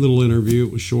 Great little interview.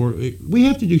 It was short. We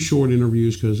have to do short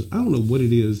interviews because I don't know what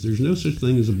it is. There's no such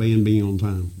thing as a band being on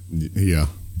time. Yeah.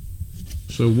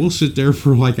 So we'll sit there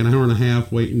for like an hour and a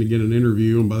half waiting to get an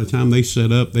interview, and by the time they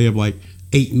set up, they have like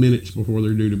 8 minutes before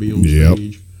they're due to be on Yep.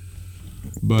 stage.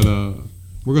 But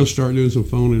we're going to start doing some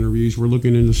phone interviews. We're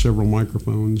looking into several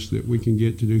microphones that we can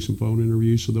get to do some phone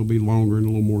interviews, so they'll be longer and a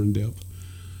little more in depth.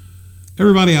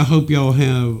 Everybody, I hope y'all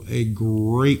have a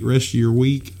great rest of your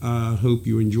week. I hope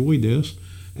you enjoyed this.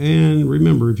 And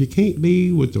remember, if you can't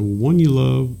be with the one you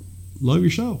love, love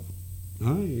yourself.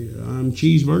 I'm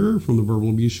Cheeseburger from the Verbal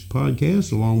Abuse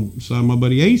Podcast alongside my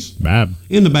buddy Ace. Bab.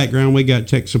 In the background, we got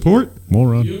tech support.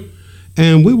 Moron. You?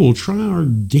 And we will try our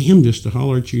damnedest to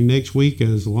holler at you next week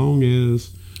as long as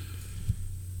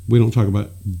we don't talk about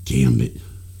Gambit.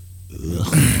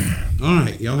 Ugh. All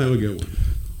right. Y'all have a good one.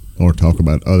 or talk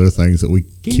about other things that we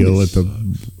kill at the.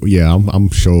 Yeah, I'm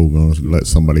sure going to let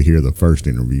somebody hear the first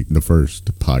interview, the first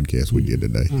podcast we did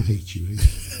today. I hate you.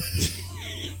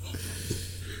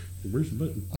 Where's the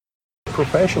button?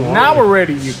 Professional. Now we're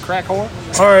ready, you crack whore.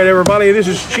 All right, everybody. This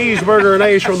is Cheeseburger and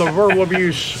Ace from the Verbal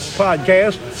Abuse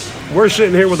Podcast. We're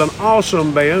sitting here with an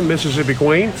awesome band, Mississippi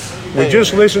Queen. We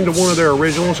just listened to one of their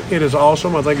originals. It is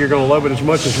awesome. I think you're going to love it as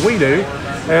much as we do.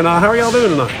 And how are y'all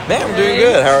doing tonight? Man, I'm doing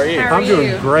good. How are you? I'm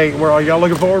doing great. Well, are y'all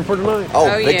looking forward for tonight?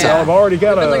 Oh, big time. I've already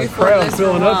got a crowd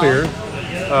filling up here.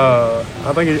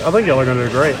 I think y'all are going to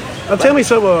do great. Now, tell me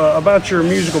something about your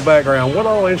musical background. What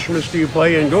all instruments do you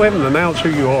play? And go ahead and announce who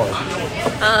you are.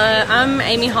 I'm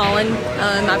Amy Holland.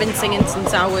 I've been singing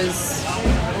since I was,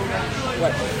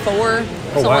 4?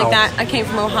 Something like that. I came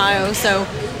from Ohio, so...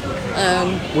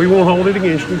 we won't hold it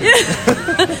against you.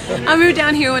 I moved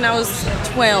down here when I was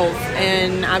 12,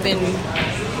 and I've been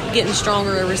getting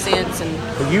stronger ever since.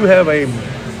 And you have a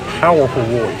powerful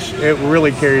voice. It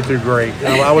really carried through great.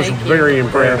 I was very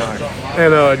impressed.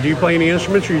 And do you play any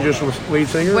instruments, or you just lead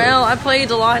singer? Well, I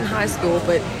played a lot in high school,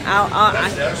 but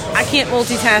I can't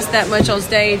multitask that much on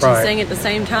stage and sing at the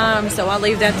same time, so I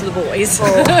leave that to the boys.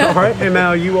 All right, and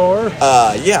now you are?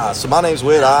 Yeah, so my name's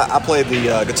Whit. I play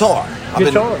the guitar.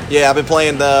 I've been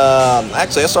playing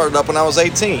actually I started up when I was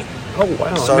 18. Oh,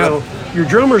 wow. Now, your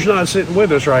drummer's not sitting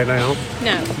with us right now.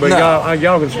 No. But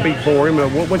y'all can speak for him.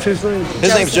 What's his name?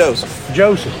 His name's Joseph.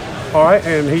 Joseph. All right,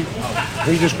 and he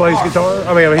just plays guitar?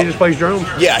 He just plays drums?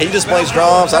 Yeah, he just plays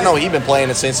drums. I know he's been playing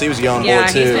it since he was a young boy, too.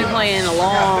 Yeah, he's been playing a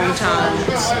long time.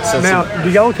 Now, do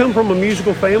y'all come from a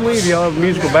musical family? Do y'all have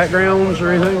musical backgrounds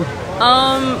or anything?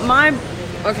 I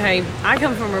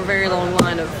come from a very long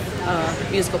line of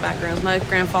musical backgrounds. My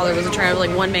grandfather was a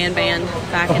traveling one-man band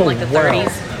back in the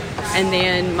 30s. And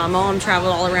then my mom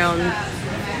traveled all around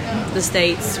the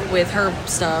States with her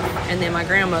stuff. And then my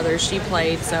grandmother, she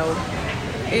played, so...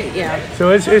 So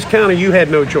it's kind of you had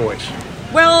no choice.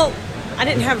 Well, I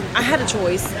had a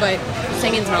choice, but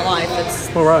singing's my life. It's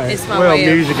my way.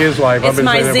 Music is life. It's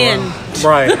my zen.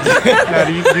 Right. Now,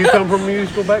 do you come from a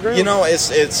musical background? You know,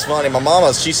 it's funny. My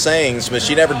mama, she sings, but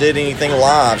she never did anything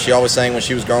live. She always sang when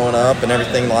she was growing up and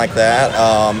everything like that.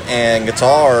 And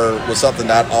guitar was something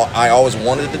that I always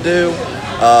wanted to do,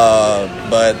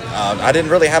 but I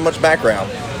didn't really have much background.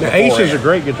 Now, Ace is a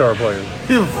great guitar player.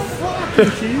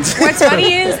 What's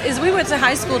funny is we went to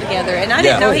high school together, and I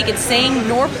didn't know he could sing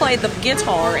nor play the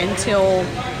guitar until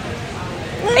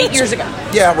 8 years ago.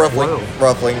 Yeah,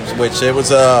 roughly. Which it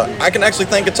was. I can actually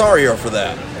thank Guitar Hero for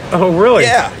that. Oh, really?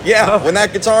 Yeah. Oh. When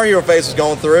that Guitar Hero phase was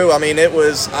going through, it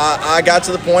was. I got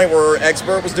to the point where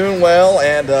Expert was doing well,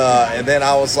 and then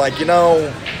I was like,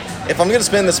 if I'm going to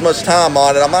spend this much time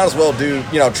on it, I might as well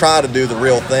try to do the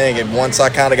real thing. And once I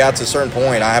kind of got to a certain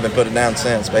point, I haven't put it down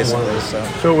since, basically. Wow.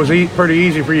 So it was pretty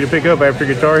easy for you to pick up after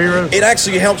Guitar Hero? It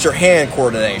actually helps your hand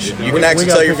coordination. You can actually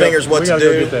tell your fingers what to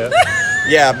do.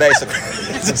 Yeah, basically.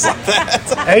 Just like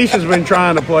that. Ace has been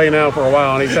trying to play now for a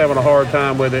while, and he's having a hard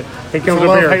time with it. He comes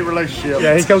up here. Love-hate relationship.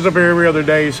 Yeah, he comes up here every other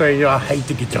day saying, I hate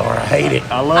the guitar. I hate it.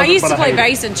 I used to play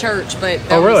bass in church, but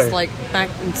that was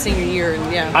back in senior year.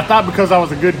 And I thought because I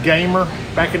was a good gamer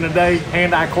back in the day,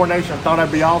 hand-eye coordination, I thought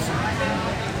that'd be awesome.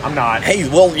 I'm not. Hey,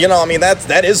 well,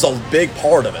 that is a big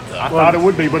part of it, though. I thought it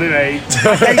would be, but it ain't.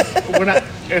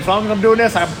 As long as I'm doing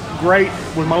this, I'm great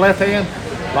with my left hand.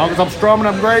 As long as I'm strumming,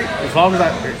 I'm great. As long as when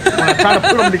I try to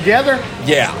put them together,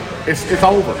 it's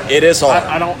over. It is hard.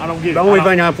 I don't get it. The only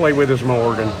thing I play with is my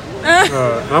organ.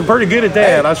 I'm pretty good at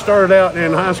that. I started out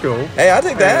in high school. Hey, I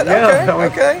think that.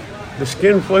 Okay. The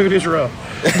skin flute is rough.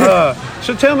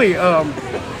 So tell me, I'm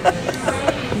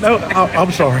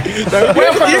sorry.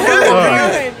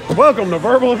 Welcome to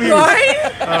Verbal Abuse.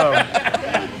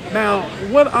 Now,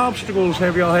 what obstacles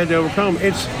have y'all had to overcome?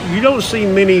 You don't see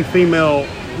many female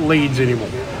leads anymore.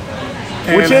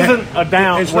 Which isn't a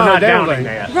down. It's we're not not a down downing thing.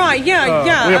 that. Right,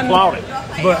 yeah. We applaud it.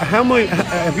 But how many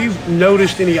have you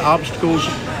noticed any obstacles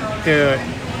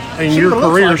in your looks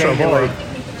career like so Amy far? Lee.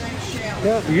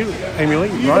 Yeah, Amy Lee.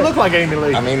 You look like Amy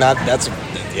Lee. That's a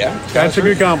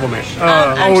good compliment.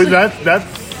 Actually, that's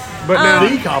but now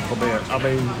the compliment.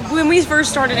 when we first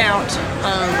started out,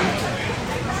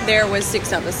 there was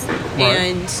 6 of us,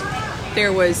 and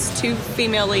there was 2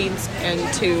 female leads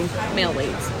and 2 male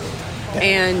leads,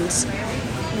 and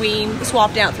we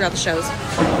swapped out throughout the shows.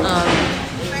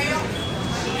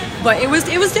 But it was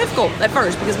difficult at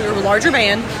first because we were a larger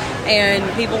band, and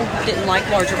people didn't like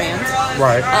larger bands.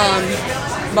 Right.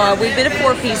 But we've been a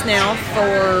 4-piece now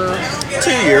for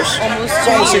 2 years.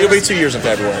 Almost. It'll be 2 years in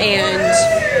February. And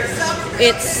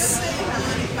it's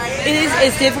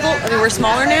difficult. We're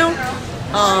smaller now.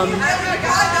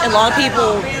 A lot of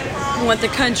people want the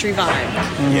country vibe.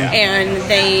 And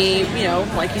they, you know,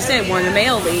 like you said, want a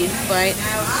male lead, but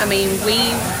I mean,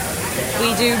 we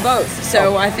do both.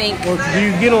 So I think. Well, do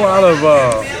you get a lot of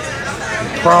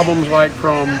problems like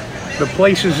from the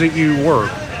places that you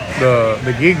work,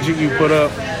 the gigs that you put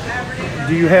up?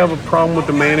 Do you have a problem with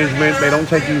the management? They don't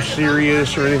take you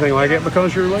serious or anything like that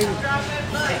because you're a lady?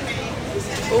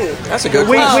 Ooh, that's a good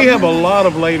We question. have a lot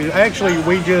of ladies. Actually,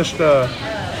 we just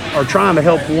are trying to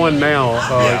help one now,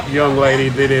 young lady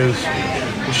that is,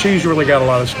 she's really got a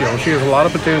lot of skill. She has a lot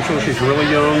of potential. She's really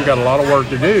young, got a lot of work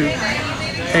to do.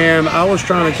 And I was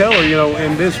trying to tell her, you know,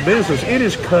 in this business, it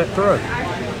is cutthroat.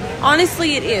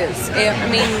 Honestly, it is. I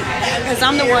mean, because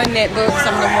I'm the one that books,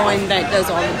 I'm the one that does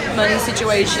all the money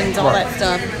situations, all that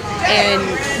stuff. And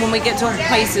when we get to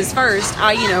places first,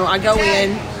 I go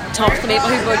in, talk to the people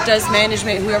who booked us,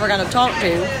 management, whoever got to talk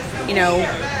to, you know,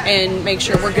 and make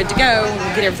sure we're good to go,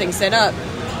 get everything set up.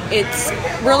 It's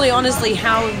really honestly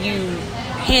how you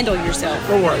handle yourself.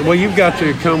 Well, you've got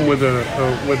to come with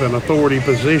an authority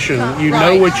position. You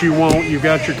know what you want. You've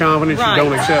got your confidence. You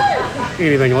don't accept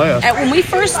anything less. And when we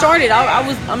first started,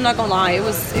 I'm not gonna lie, it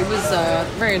was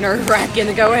very nerve-wracking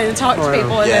to go in and talk to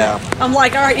people. And then I'm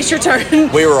like, all right, it's your turn.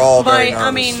 We were all very nervous.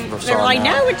 I mean, they were like,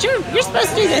 no, it's you're supposed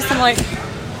to do this. I'm like,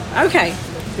 okay.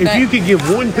 If you could give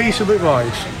one piece of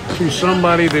advice to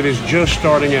somebody that is just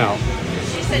starting out,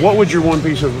 what would your one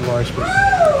piece of advice be?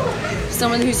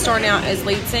 Someone who's starting out as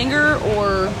lead singer,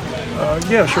 or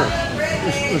yeah, sure.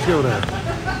 Let's go there.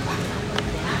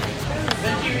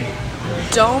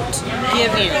 Don't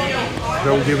give in.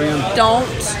 Don't give in.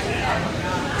 Don't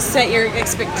set your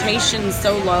expectations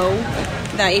so low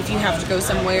that if you have to go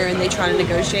somewhere and they try to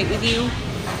negotiate with you,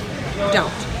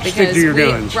 don't. Because stick to your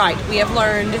guns. Right. We have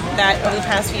learned that over the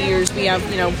past few years, we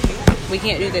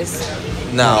can't do this.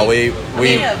 No, we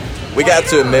got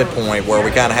to a midpoint where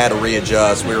we kind of had to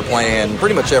readjust. We were playing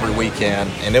pretty much every weekend,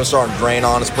 and it was starting to drain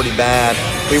on us pretty bad.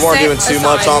 We weren't doing too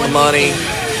much on the money,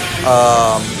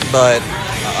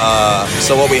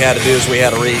 so what we had to do is we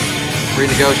had to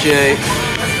renegotiate.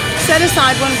 Set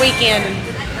aside one weekend.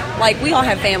 Like, we all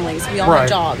have families. We all have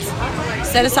jobs.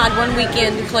 Set aside one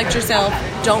weekend to collect yourself.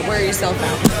 Don't wear yourself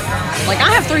out. Like,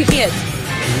 I have 3 kids.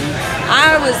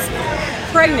 I was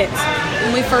pregnant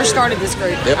when we first started this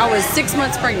group. Yep. I was 6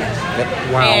 months pregnant. Yep.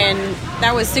 Wow. And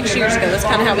that was 6 years ago. That's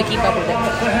kind of how we keep up with it.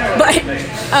 But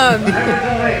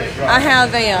I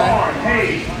have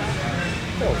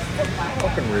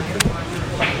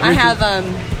I have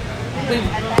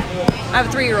a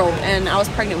 3-year-old, and I was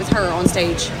pregnant with her on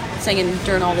stage singing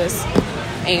during all this.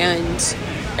 And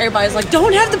everybody's like,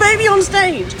 don't have the baby on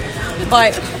stage.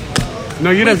 But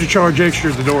no, you'd have to charge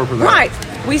extra at the door for that. Right.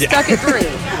 We stuck it through.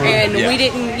 And we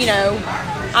didn't, you know,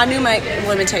 I knew my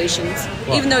limitations.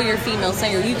 Even though you're a female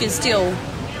singer, you can still,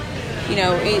 you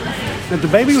know, If the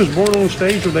baby was born on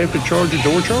stage, would they have to charge a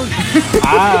door charge?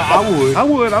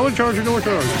 I would charge a door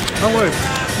charge. I would.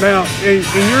 Now, in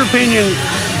your opinion,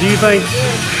 do you think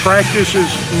practice is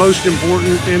most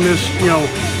important in this, you know,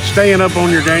 staying up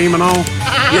on your game and all?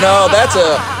 You know, that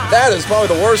is probably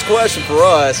the worst question for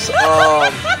us.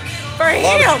 for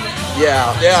him.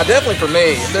 Yeah, definitely for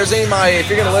me. If there's anybody, if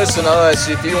you're going to listen to us,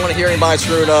 if you want to hear anybody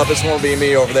screwing up, it's going to be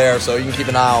me over there, so you can keep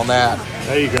an eye on that.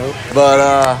 There you go. But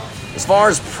as far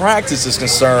as practice is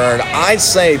concerned, I'd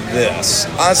say this.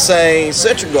 I say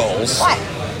set your goals.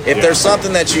 If there's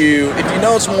something that if you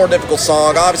know it's a more difficult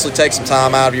song, obviously take some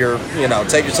time out of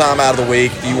take your time out of the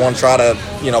week if you want to try to,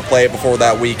 play it before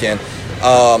that weekend.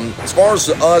 As far as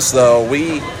us, though,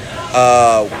 we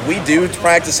do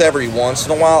practice every once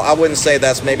in a while. I wouldn't say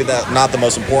that's not the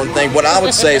most important thing. What I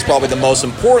would say is probably the most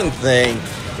important thing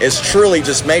is truly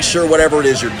just make sure whatever it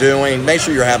is you're doing, make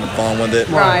sure you're having fun with it.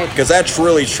 Right. Because that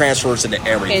truly transfers into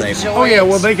everything. Enjoy Oh, yeah, it.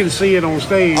 well, they can see it on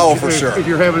stage. Oh, for sure. If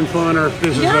you're having fun or if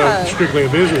this is strictly a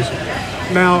business.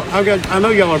 Now, I know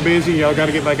y'all are busy. Y'all got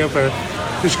to get back up there.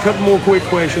 Just a couple more quick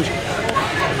questions.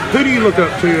 Who do you look up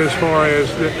to as far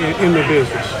as in the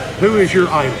business? Who is your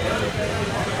idol?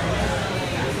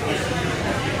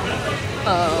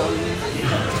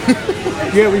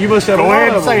 Yeah, well, you must have a Go lot ahead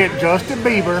and of say them. it, Justin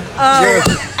Bieber.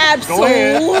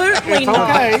 Absolutely It's not.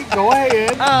 okay. Go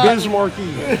ahead. Biz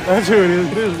Markie. That's who it is,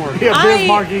 Biz Markie. Yeah, Biz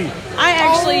Markie. I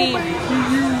actually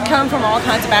come from all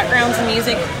kinds of backgrounds in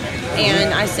music,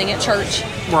 and I sing at church.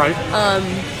 Right.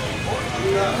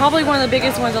 Probably one of the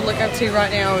biggest ones I look up to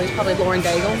right now is probably Lauren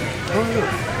Daigle.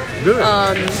 Good.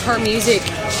 Her music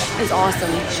is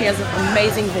awesome. She has an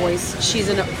amazing voice. She's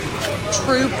a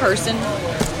true person.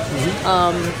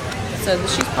 So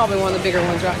she's probably one of the bigger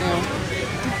ones right now.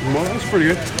 Well, that's pretty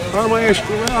good. All right,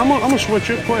 I'm going to switch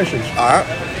up questions. All right.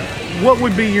 what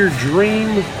would be your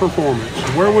dream performance?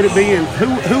 Where would it be, and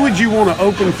who would you want to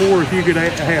open for if you could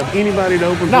have anybody to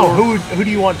open for? No, who do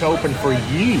you want to open for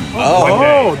you?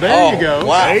 Oh, there you go.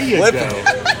 Wow. There you Flip go.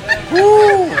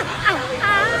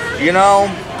 it. You know,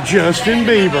 Justin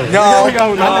Bieber. no, Here we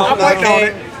go.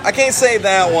 I can't say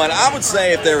that one. I would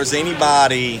say if there was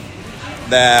anybody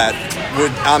that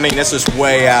would, I mean, this is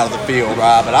way out of the field,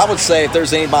 right? But I would say if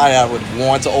there's anybody I would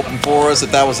want to open for us,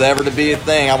 if that was ever to be a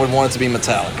thing, I would want it to be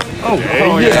Metallica. Oh,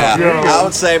 Yeah, yeah. I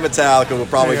would say Metallica would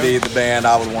probably be the band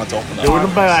I would want to open up. Doing the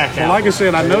back. Well, like I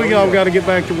said, I know y'all got to get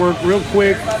back to work real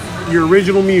quick. Your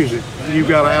original music. You've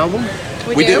got an album?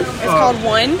 We do. It's called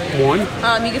One. One.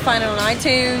 You can find it on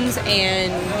iTunes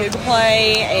and Google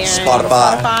Play and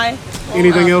Spotify.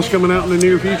 Anything else coming out in the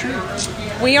near future?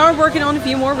 We are working on a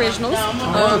few more originals.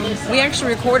 We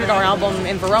actually recorded our album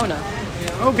in Verona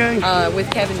Okay. with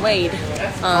Kevin Wade.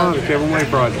 The Kevin Wade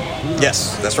Project.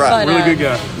 Yes, that's right. But, Really good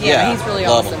guy. Yeah, he's really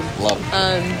love awesome. him. Love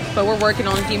him. But we're working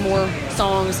on a few more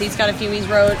songs. He's got a few he's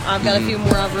wrote. I've got a few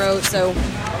more I've wrote. So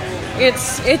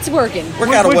it's working. We're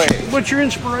kind of What's your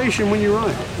inspiration when you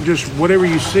write? Just whatever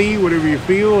you see, whatever you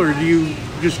feel, or do you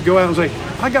just go out and say,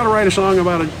 I got to write a song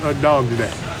about a dog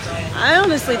today? I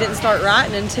honestly didn't start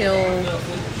writing until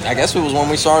I guess it was when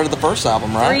we started the first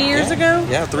album, right? 3 years ago?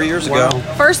 Yeah, 3 years Wow. ago.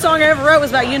 First song I ever wrote was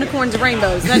about unicorns and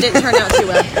rainbows. That didn't turn out too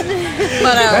well.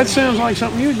 But That sounds like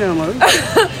something you download.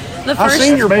 the I've first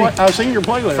seen your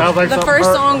playlist. Sounds like the something first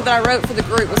Bert- song that I wrote for the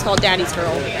group was called Daddy's Girl,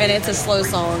 and it's a slow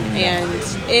song, and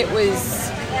it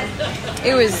was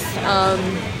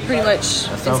pretty much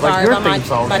inspired your by my theme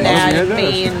song. my Yeah, dad it and does.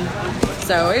 me, and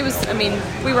so it was. I mean,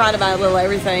 we write about a little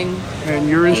everything. And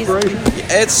your inspiration?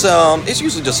 It's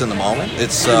usually just in the moment.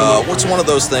 It's one of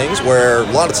those things where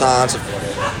a lot of times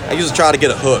I usually try to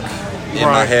get a hook in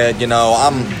my head. You know,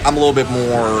 I'm a little bit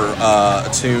more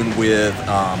attuned with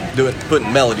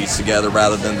putting melodies together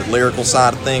rather than the lyrical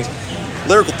side of things.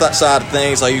 Lyrical side of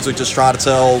things, I usually just try to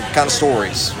tell kind of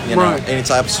stories. You know, any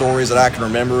type of stories that I can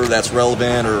remember that's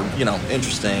relevant or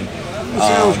interesting.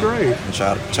 Sounds great. And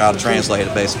try to translate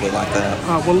it basically like that.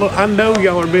 Well, look, I know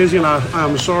y'all are busy, and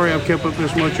I'm sorry I've kept up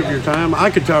this much of your time. I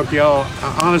could talk to y'all.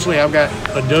 Honestly, I've got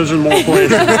a dozen more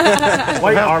questions.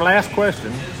 Wait, our last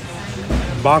question.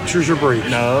 Boxers or briefs?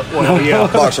 No, well, yeah.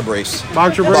 Boxer briefs.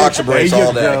 Boxer briefs? Boxer briefs There you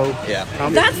all day. go. Yeah.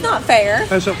 That's not fair.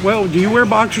 Well, do you wear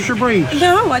boxers or briefs?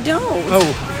 No, I don't.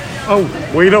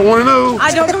 Oh, we don't want to know.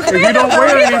 I don't. If you don't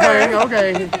wear anything,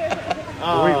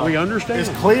 okay. We understand. Is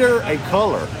clear a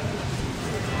color?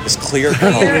 It's clear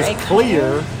color. Is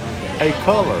clear a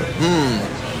color?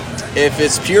 If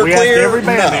it's pure We clear, asked every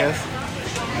band no.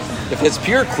 this. If it's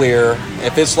pure clear,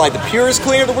 if it's like the purest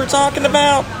clear that we're talking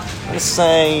about, I'm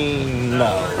saying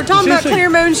no. We're talking about clear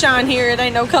moonshine here. It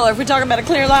ain't no color. If we're talking about a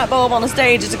clear light bulb on a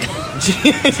stage, it's a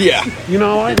color. Yeah. You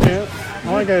know, I like that.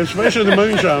 I like that, especially the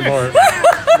moonshine part.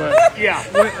 But, Yeah.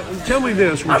 tell me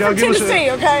this. I'm from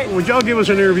Tennessee, okay? Would y'all give us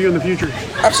an interview in the future?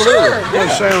 Absolutely.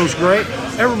 That sounds great.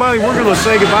 Everybody, we're going to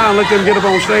say goodbye and let them get up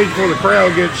on stage before the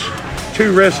crowd gets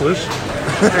too restless.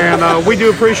 And we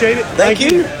do appreciate it. Thank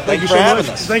you. Thank you for so having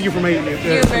much. us. Thank you for making it.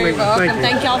 You're very welcome.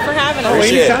 Thank y'all for having us.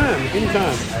 Appreciate it.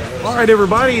 Anytime. All right,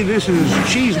 everybody, this is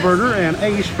Cheeseburger and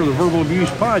Ace for the Verbal Abuse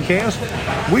Podcast.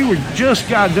 We just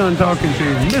got done talking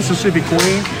to Mississippi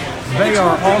Queen. They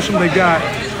are awesome. They got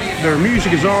their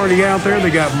music is already out there.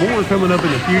 They got more coming up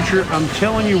in the future. I'm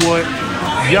telling you what,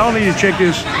 y'all need to check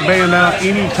this band out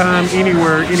anytime,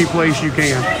 anywhere, any place you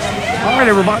can. All right,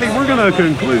 everybody, we're going to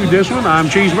conclude this one. I'm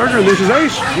Cheeseburger, and this is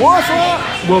Ace. What's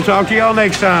up? We'll talk to y'all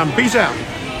next time. Peace out.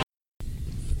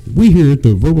 We here at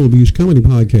the Verbal Abuse Comedy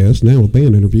Podcast, now with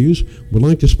band interviews, would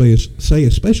like to say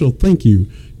a special thank you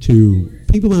to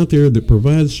people out there that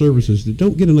provide services that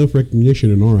don't get enough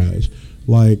recognition in our eyes,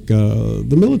 like the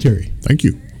military. Thank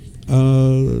you.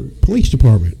 Police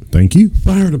department. Thank you.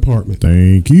 Fire department.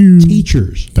 Thank you.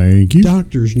 Teachers. Thank you.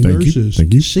 Doctors, Thank you. nurses.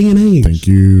 Thank you. CNAs. Thank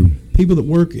you. People that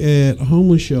work at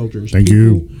homeless shelters. Thank people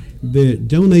you. that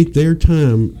donate their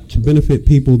time to benefit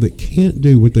people that can't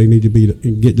do what they need to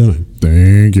get done.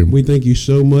 Thank you. We thank you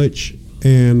so much,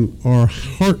 and our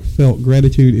heartfelt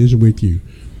gratitude is with you.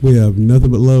 We have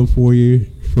nothing but love for you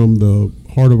from the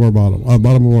heart of our bottom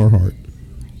of our heart.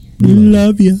 We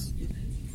love you.